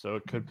 so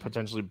it could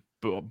potentially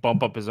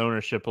bump up his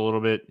ownership a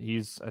little bit.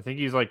 I think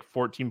he's like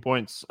 14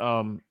 points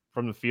from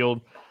the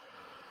field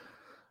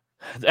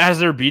as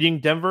they're beating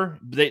Denver.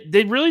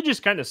 They really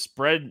just kind of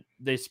spread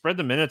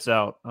the minutes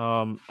out.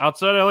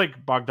 Outside of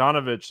like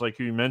Bogdanovich, like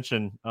you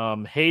mentioned,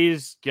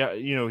 Hayes,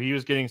 he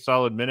was getting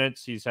solid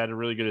minutes. He's had a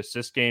really good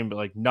assist game, but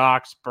like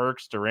Knox,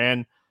 Burks,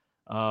 Duran,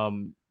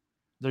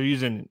 they're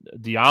using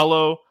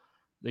Diallo.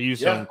 They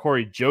use some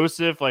Corey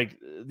Joseph. Like,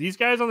 these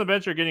guys on the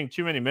bench are getting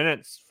too many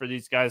minutes for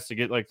these guys to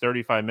get like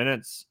 35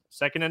 minutes.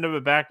 Second end of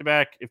a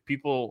back-to-back, if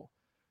people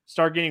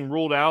start getting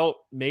ruled out,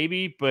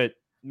 maybe. But,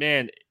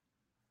 man,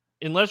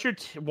 unless you're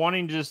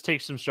wanting to just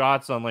take some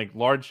shots on like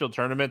large field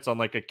tournaments on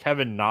like a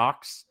Kevin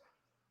Knox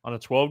on a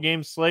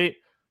 12-game slate,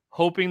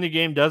 hoping the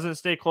game doesn't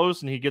stay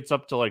close and he gets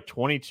up to like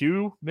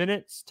 22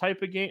 minutes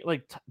type of game,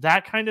 like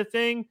that kind of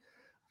thing.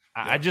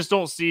 I just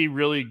don't see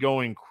really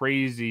going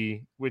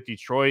crazy with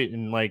Detroit.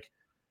 And like,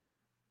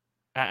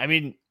 I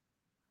mean,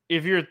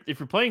 if you're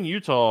playing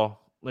Utah,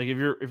 like if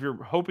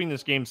you're hoping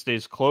this game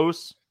stays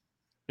close,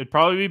 it'd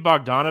probably be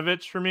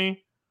Bogdanovich for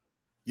me.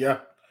 Yeah,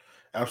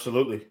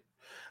 absolutely.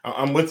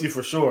 I'm with you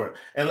for sure.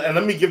 And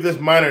let me give this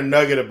minor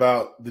nugget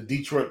about the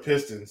Detroit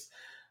Pistons.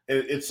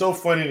 It's so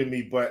funny to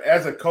me, but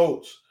as a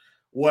coach,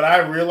 what I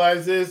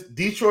realize is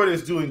Detroit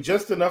is doing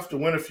just enough to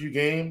win a few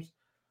games,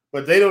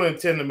 but they don't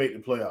intend to make the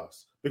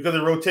playoffs because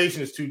the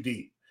rotation is too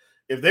deep.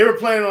 If they were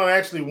planning on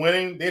actually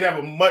winning, they'd have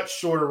a much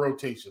shorter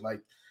rotation. Like,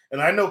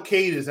 and I know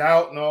Cade is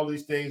out and all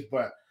these things,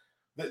 but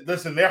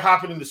listen, they're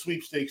hopping into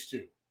sweepstakes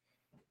too.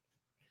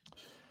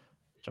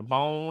 Jump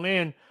on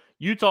in.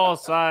 Utah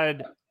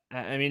side,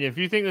 I mean, if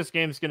you think this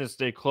game's going to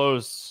stay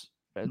close,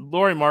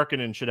 Lauri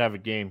Markkanen should have a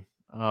game.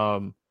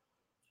 I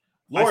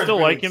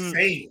still like him.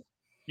 Insane.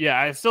 Yeah,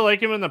 I still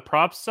like him in the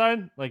props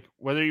side. Like,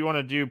 whether you want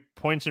to do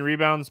points and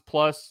rebounds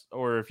plus,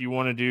 or if you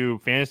want to do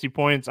fantasy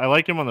points, I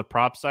like him on the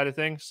prop side of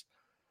things.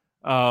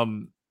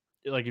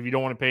 Like if you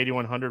don't want to pay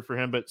 8,100 for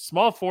him, but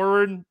small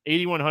forward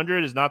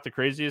 8,100 is not the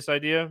craziest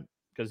idea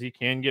because he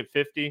can get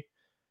 50.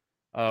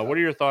 What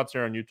are your thoughts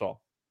here on Utah?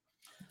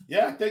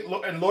 Yeah, I think,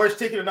 and Lauri's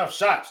taking enough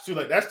shots too.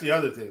 Like, that's the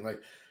other thing.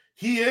 Like,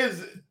 he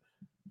is,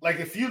 like,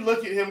 if you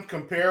look at him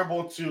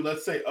comparable to,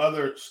 let's say,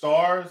 other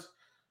stars,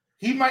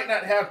 he might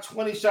not have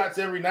 20 shots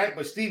every night,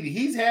 but Stevie,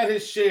 he's had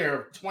his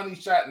share of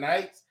 20-shot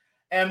nights.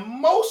 And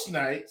most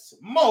nights,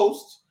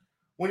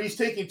 when he's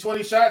taking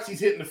 20 shots, he's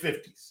hitting the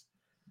 50s.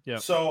 Yeah.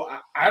 So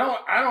I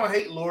don't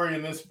hate Lauri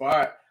in this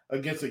spot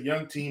against a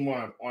young team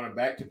on a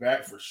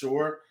back-to-back for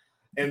sure.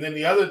 And then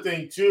the other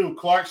thing too,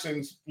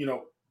 Clarkson's,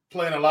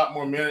 playing a lot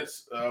more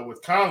minutes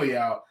with Conley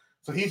out.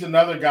 So he's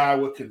another guy I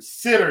would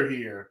consider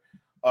here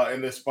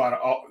in this spot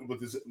with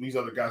these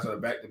other guys on a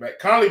back-to-back.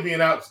 Conley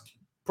being out is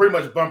pretty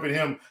much bumping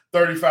him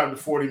 35 to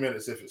 40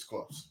 minutes if it's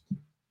close.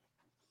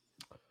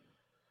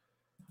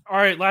 All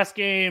right, last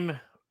game,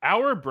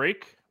 hour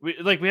break. We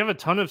have a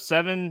ton of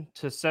 7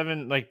 to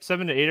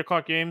 8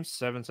 o'clock games,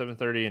 7,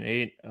 7:30, and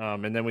 8.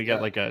 And then we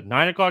got like a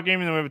 9 o'clock game,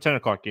 and then we have a 10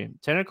 o'clock game.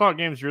 10 o'clock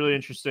game is really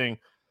interesting.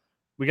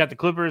 We got the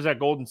Clippers at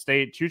Golden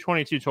State,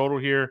 222 total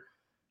here.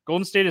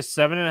 Golden State is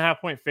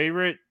 7.5-point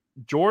favorite.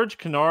 George,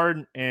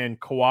 Kennard, and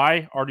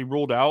Kawhi already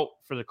ruled out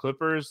for the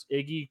Clippers.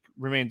 Iggy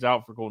remains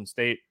out for Golden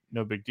State.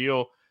 No big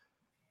deal.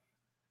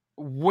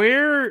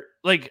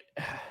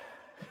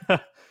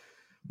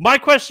 My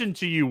question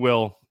to you,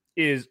 Will,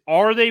 is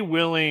are they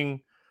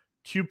willing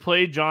to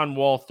play John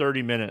Wall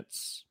 30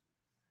 minutes?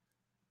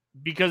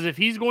 Because if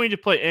he's going to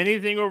play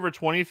anything over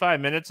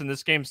 25 minutes and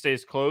this game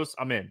stays close,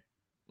 I'm in.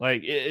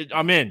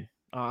 I'm in.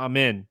 I'm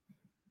in.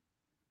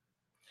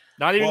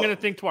 Not even going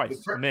to think twice.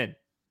 I'm in.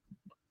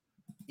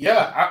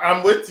 Yeah,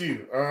 I'm with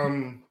you.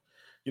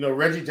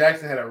 Reggie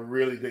Jackson had a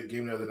really good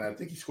game the other night. I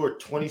think he scored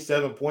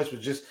 27 points,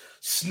 was just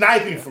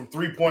sniping from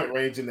 3-point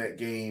range in that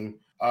game.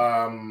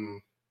 I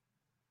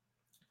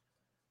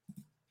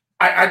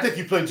think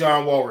you play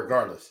John Wall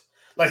regardless.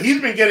 Like,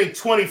 he's been getting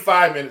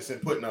 25 minutes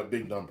and putting up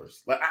big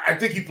numbers. Like, I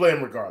think you play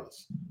him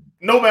regardless,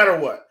 no matter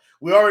what.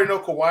 We already know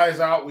Kawhi is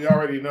out. We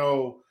already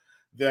know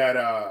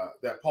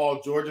that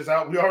Paul George is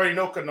out. We already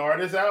know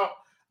Kennard is out.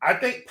 I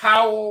think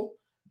Powell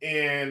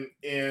and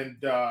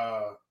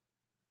John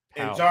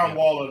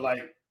Wall are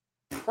like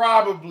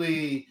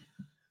probably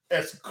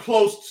as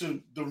close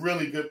to the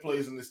really good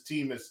plays in this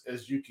team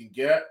as you can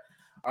get.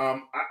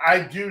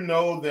 I do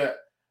know that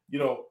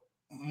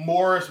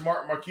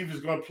Markieff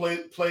is going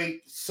to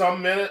play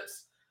some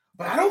minutes,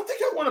 but I don't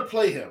think I want to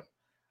play him.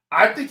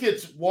 I think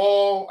it's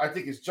Wall. I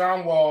think it's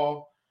John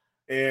Wall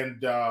and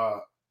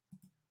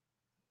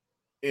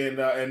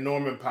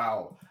Norman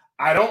Powell.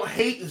 I don't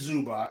hate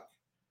Zubac.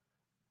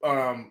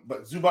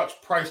 But Zubac's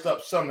priced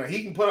up some. Now,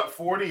 he can put up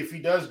 40 if he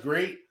does,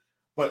 great.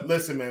 But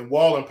listen, man,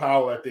 Wall and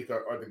Powell, I think,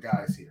 are the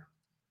guys here.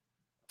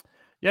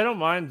 Yeah, I don't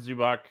mind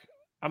Zubac.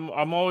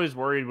 I'm always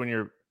worried when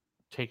you're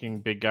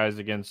taking big guys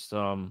against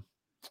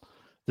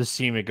this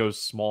team. It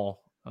goes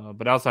small.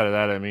 But outside of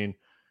that, I mean,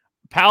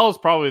 Powell's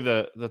probably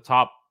the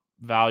top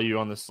value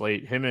on the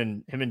slate. Him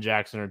and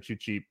Jackson are too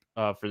cheap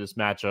for this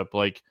matchup.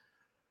 Like,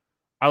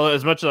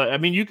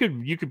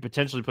 you could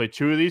potentially play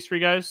two of these three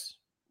guys: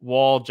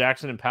 Wall,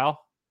 Jackson, and Powell.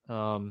 I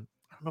don't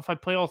know if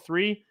I'd play all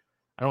three.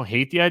 I don't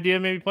hate the idea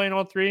of maybe playing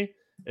all three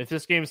if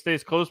this game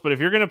stays close. But if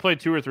you're going to play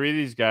two or three of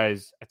these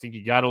guys, I think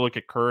you got to look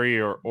at Curry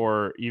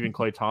or even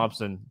Klay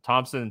Thompson.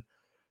 Thompson,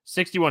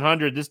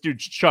 6,100. This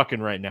dude's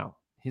chucking right now.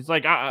 He's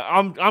like,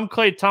 I'm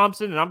Klay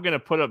Thompson, and I'm going to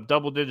put up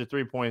double-digit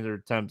 3-pointer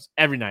attempts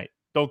every night.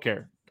 Don't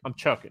care. I'm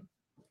chucking.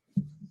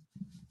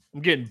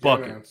 I'm getting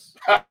buckets.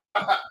 I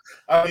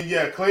mean,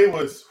 yeah, Clay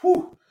was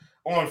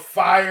on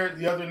fire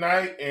the other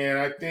night, and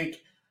I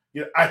think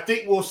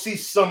we'll see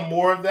some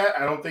more of that.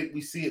 I don't think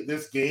we see it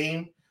this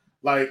game.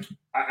 Like,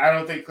 I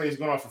don't think Clay's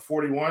going off for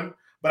 41,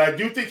 but I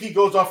do think he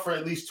goes off for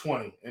at least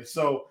 20. And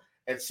so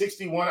at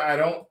 61, I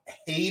don't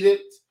hate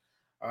it.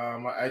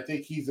 I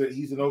think he's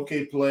an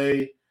okay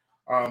play.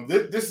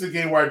 This is a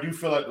game where I do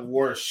feel like the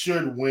Warriors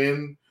should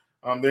win.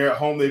 They're at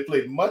home. They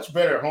played much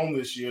better at home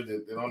this year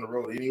than on the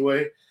road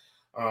anyway.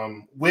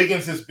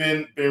 Wiggins has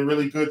been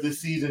really good this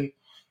season.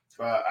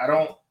 I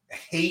don't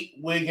hate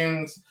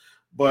Wiggins,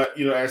 but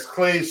as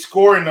Clay's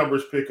scoring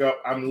numbers pick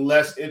up, I'm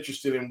less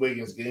interested in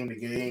Wiggins game to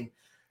game.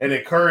 And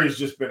then Curry's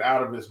just been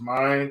out of his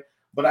mind.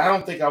 But I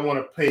don't think I want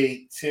to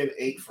pay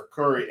 10-8 for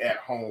Curry at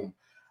home.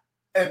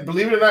 And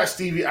believe it or not,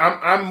 Stevie,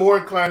 I'm more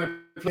inclined to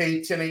pay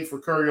 10-8 for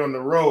Curry on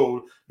the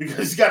road because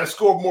he's got to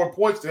score more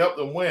points to help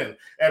them win.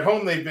 At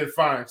home, they've been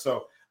fine.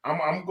 So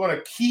I'm going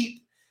to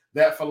keep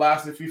that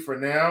philosophy for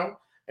now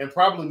and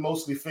probably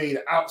mostly fade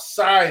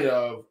outside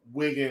of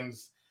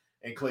Wiggins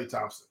and Klay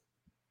Thompson.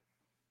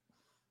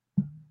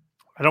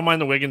 I don't mind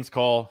the Wiggins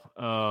call.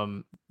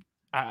 I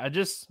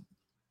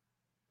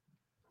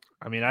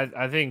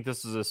think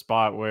this is a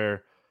spot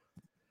where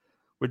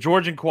with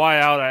George and Kawhi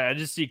out, I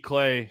just see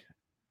Klay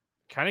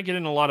kind of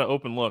getting a lot of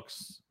open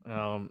looks.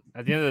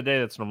 At the end of the day,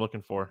 that's what I'm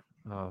looking for.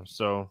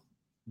 So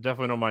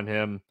definitely don't mind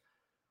him.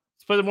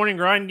 Let's play the morning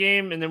grind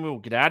game, and then we'll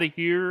get out of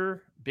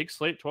here. Big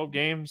slate, 12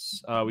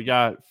 games. We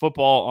got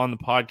football on the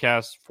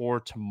podcast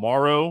for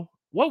tomorrow.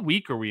 What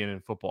week are we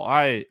in football?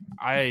 I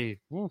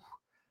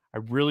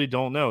really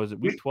don't know. Is it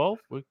week 12?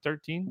 Week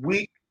 13?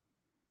 Week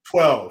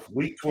 12.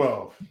 Week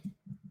 12.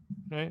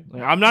 Okay.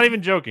 I'm not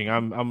even joking.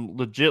 I'm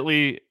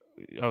legitly.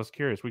 I was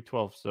curious. Week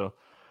 12. So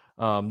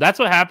that's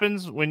what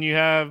happens when you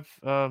have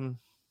a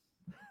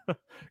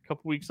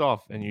couple weeks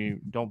off and you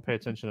don't pay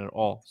attention at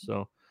all.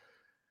 So,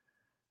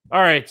 all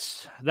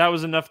right, that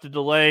was enough to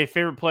delay.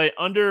 Favorite play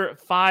under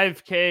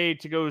 5K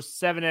to go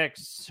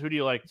 7X. Who do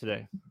you like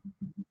today?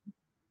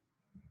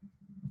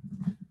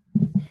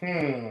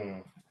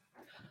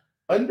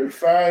 Under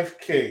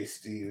 5K,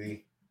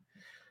 Stevie.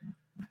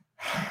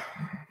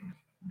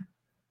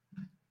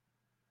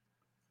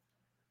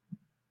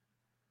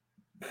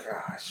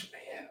 Gosh,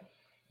 man.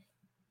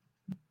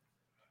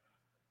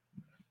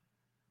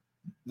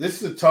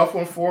 This is a tough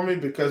one for me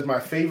because my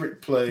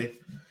favorite play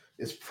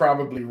is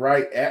probably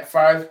right at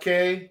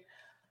 5K.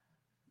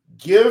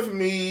 Give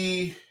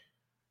me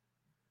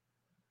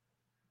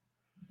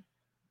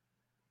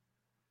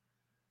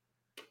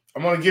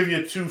I'm going to give you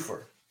a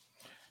twofer.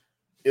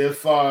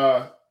 If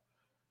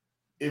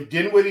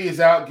Dinwiddie is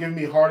out, give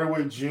me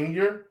Hardaway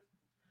Jr.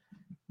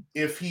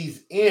 If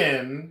he's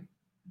in,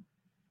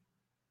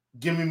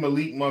 give me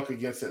Malik Monk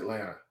against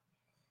Atlanta.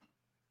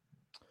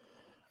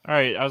 All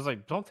right, I was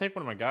like, don't take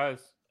one of my guys.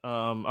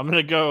 I'm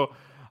gonna go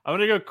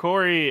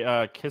Corey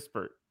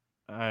Kispert.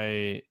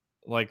 I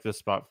like this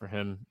spot for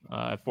him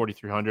at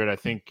 4,300. I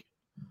think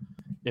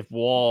if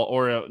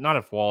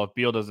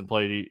Beal doesn't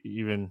play,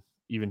 even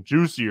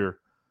juicier.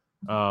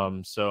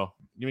 So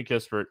give me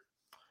Kispert.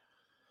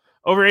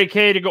 Over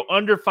 8K to go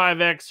under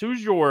 5X.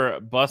 Who's your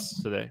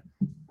bust today?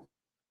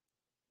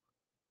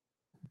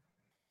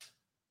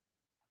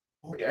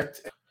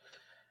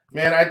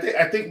 Man, I think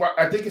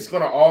it's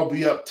going to all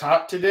be up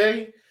top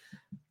today.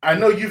 I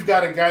know you've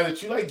got a guy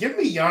that you like. Give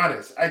me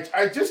Giannis.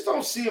 I just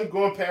don't see him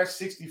going past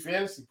 60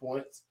 fantasy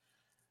points.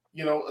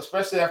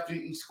 Especially after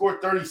he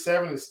scored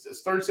 37.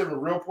 It's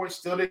 37 real points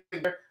still there.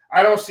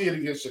 I don't see it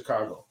against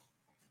Chicago.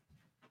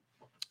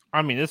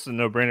 I mean, this is a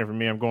no-brainer for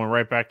me. I'm going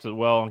right back to the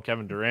well on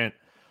Kevin Durant.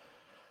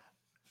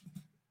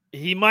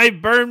 He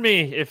might burn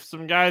me if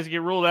some guys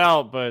get ruled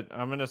out, but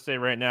I'm going to say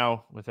right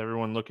now, with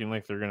everyone looking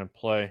like they're going to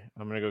play,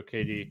 I'm going to go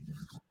KD.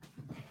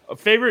 A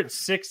favorite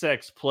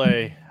 6X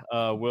play,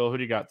 Will, who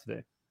do you got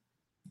today?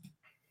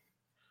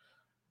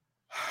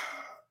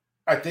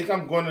 I think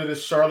I'm going to the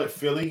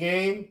Charlotte-Philly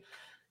game,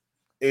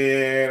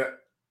 and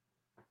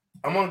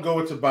I'm going to go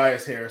with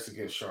Tobias Harris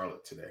against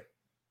Charlotte today,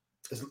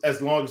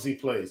 as long as he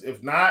plays.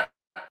 If not,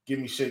 give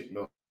me Shake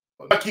Milton.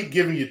 I keep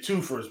giving you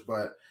twofers,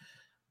 but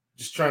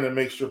just trying to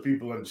make sure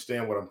people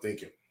understand what I'm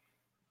thinking.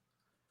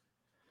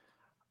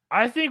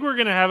 I think we're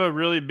going to have a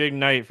really big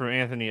night from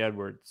Anthony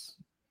Edwards.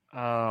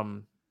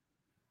 6X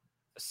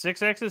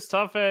is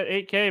tough at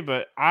 8K,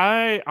 but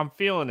I'm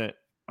feeling it.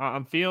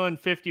 I'm feeling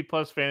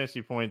 50-plus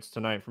fantasy points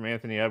tonight from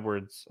Anthony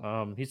Edwards.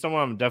 He's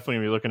someone I'm definitely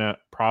going to be looking at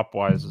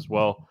prop-wise as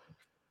well.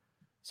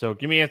 So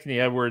give me Anthony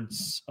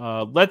Edwards.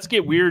 Let's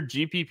get weird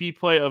GPP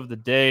play of the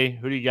day.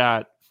 Who do you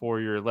got for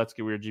your Let's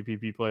Get Weird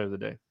GPP play of the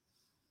day?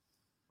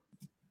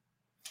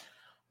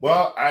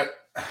 Well, I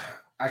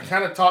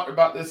kind of talked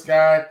about this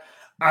guy.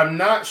 I'm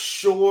not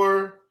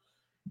sure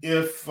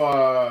if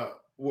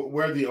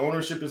where the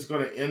ownership is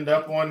going to end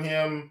up on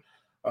him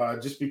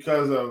just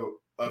because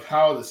of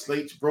how the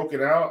slate's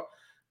broken out.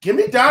 Give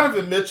me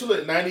Donovan Mitchell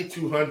at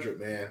 9,200,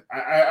 man.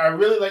 I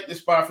really like this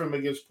spot for him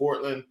against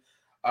Portland.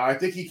 I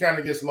think he kind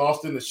of gets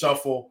lost in the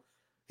shuffle.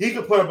 He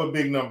could put up a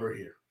big number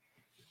here.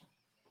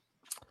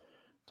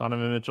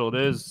 Donovan Mitchell it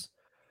is.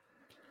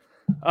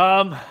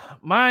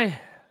 I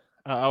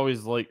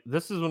always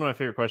this is one of my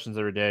favorite questions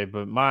every day,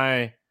 but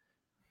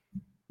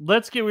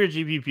let's get weird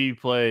GPP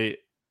play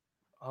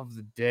of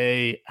the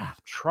day. I'm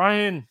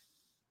trying.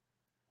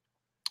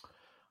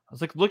 I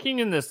was looking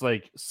in this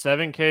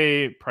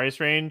 $7K price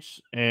range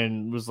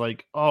and was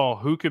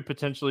who could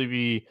potentially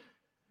be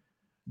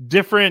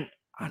different?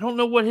 I don't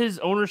know what his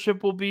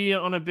ownership will be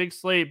on a big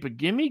slate, but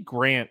give me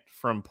Grant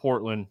from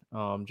Portland.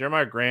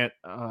 Jeremiah Grant.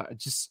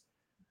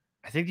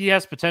 I think he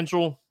has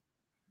potential.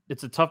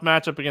 It's a tough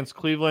matchup against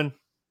Cleveland.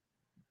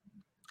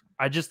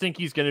 I just think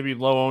he's going to be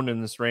low owned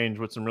in this range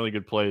with some really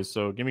good plays.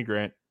 So give me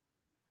Grant.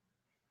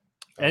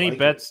 Any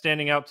bets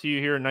standing out to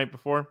you here night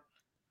before?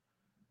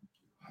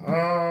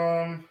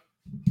 I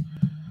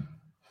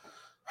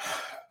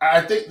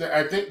think the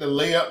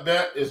layup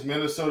bet is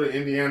Minnesota,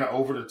 Indiana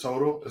over the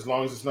total, as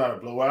long as it's not a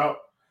blowout.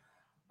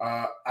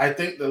 I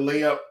think the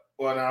layup.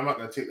 Well, no, I'm not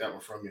going to take that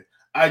one from you.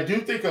 I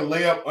do think a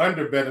layup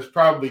under bet is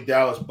probably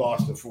Dallas,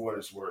 Boston for what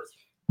it's worth.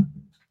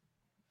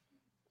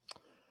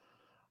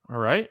 All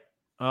right.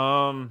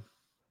 At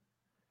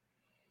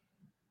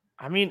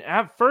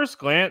first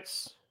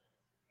glance,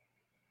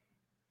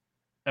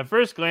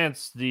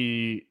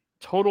 the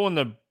total in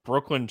the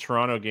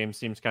Brooklyn-Toronto game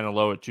seems kind of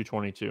low at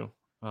 222.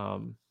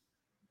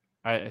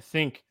 I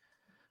think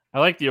I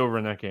like the over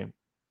in that game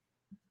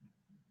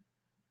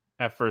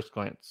at first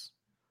glance.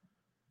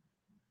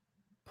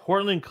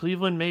 Portland,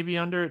 Cleveland, maybe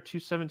under at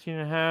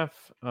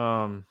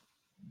 217.5.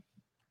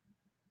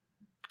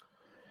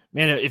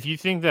 Man, if you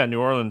think that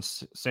New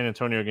Orleans San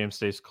Antonio game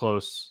stays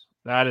close,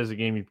 that is a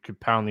game you could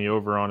pound the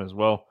over on as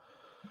well.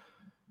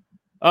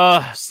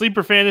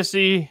 Sleeper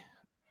fantasy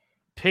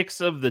picks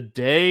of the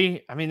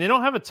day. They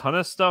don't have a ton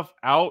of stuff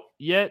out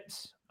yet.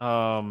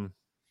 So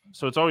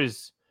it's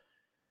always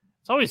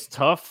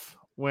tough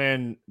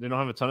when they don't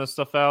have a ton of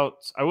stuff out.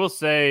 I will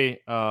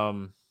say,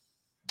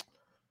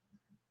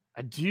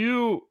 I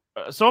do.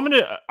 So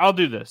I'll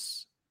do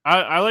this.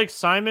 I like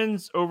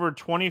Simons over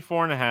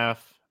 24.5.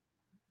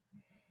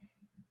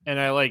 And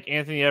I like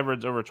Anthony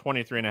Edwards over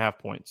 23.5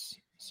 points.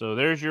 So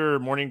there's your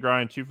morning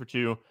grind, 2 for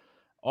 2,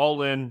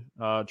 all in.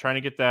 Trying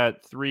to get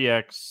that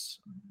 3x.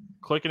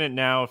 Clicking it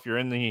now. If you're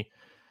in the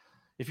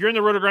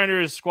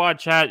RotoGrinders squad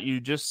chat,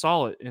 you just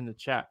saw it in the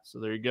chat. So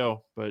there you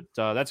go. But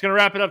that's going to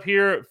wrap it up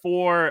here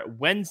for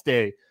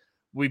Wednesday.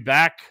 We'll be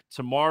back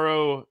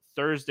tomorrow,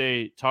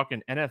 Thursday,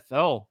 talking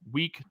NFL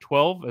Week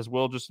 12, as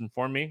Will just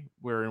informed me.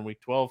 We're in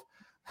Week 12.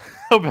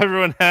 Hope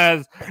everyone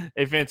has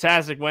a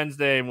fantastic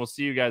Wednesday, and we'll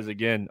see you guys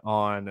again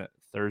on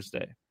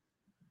Thursday.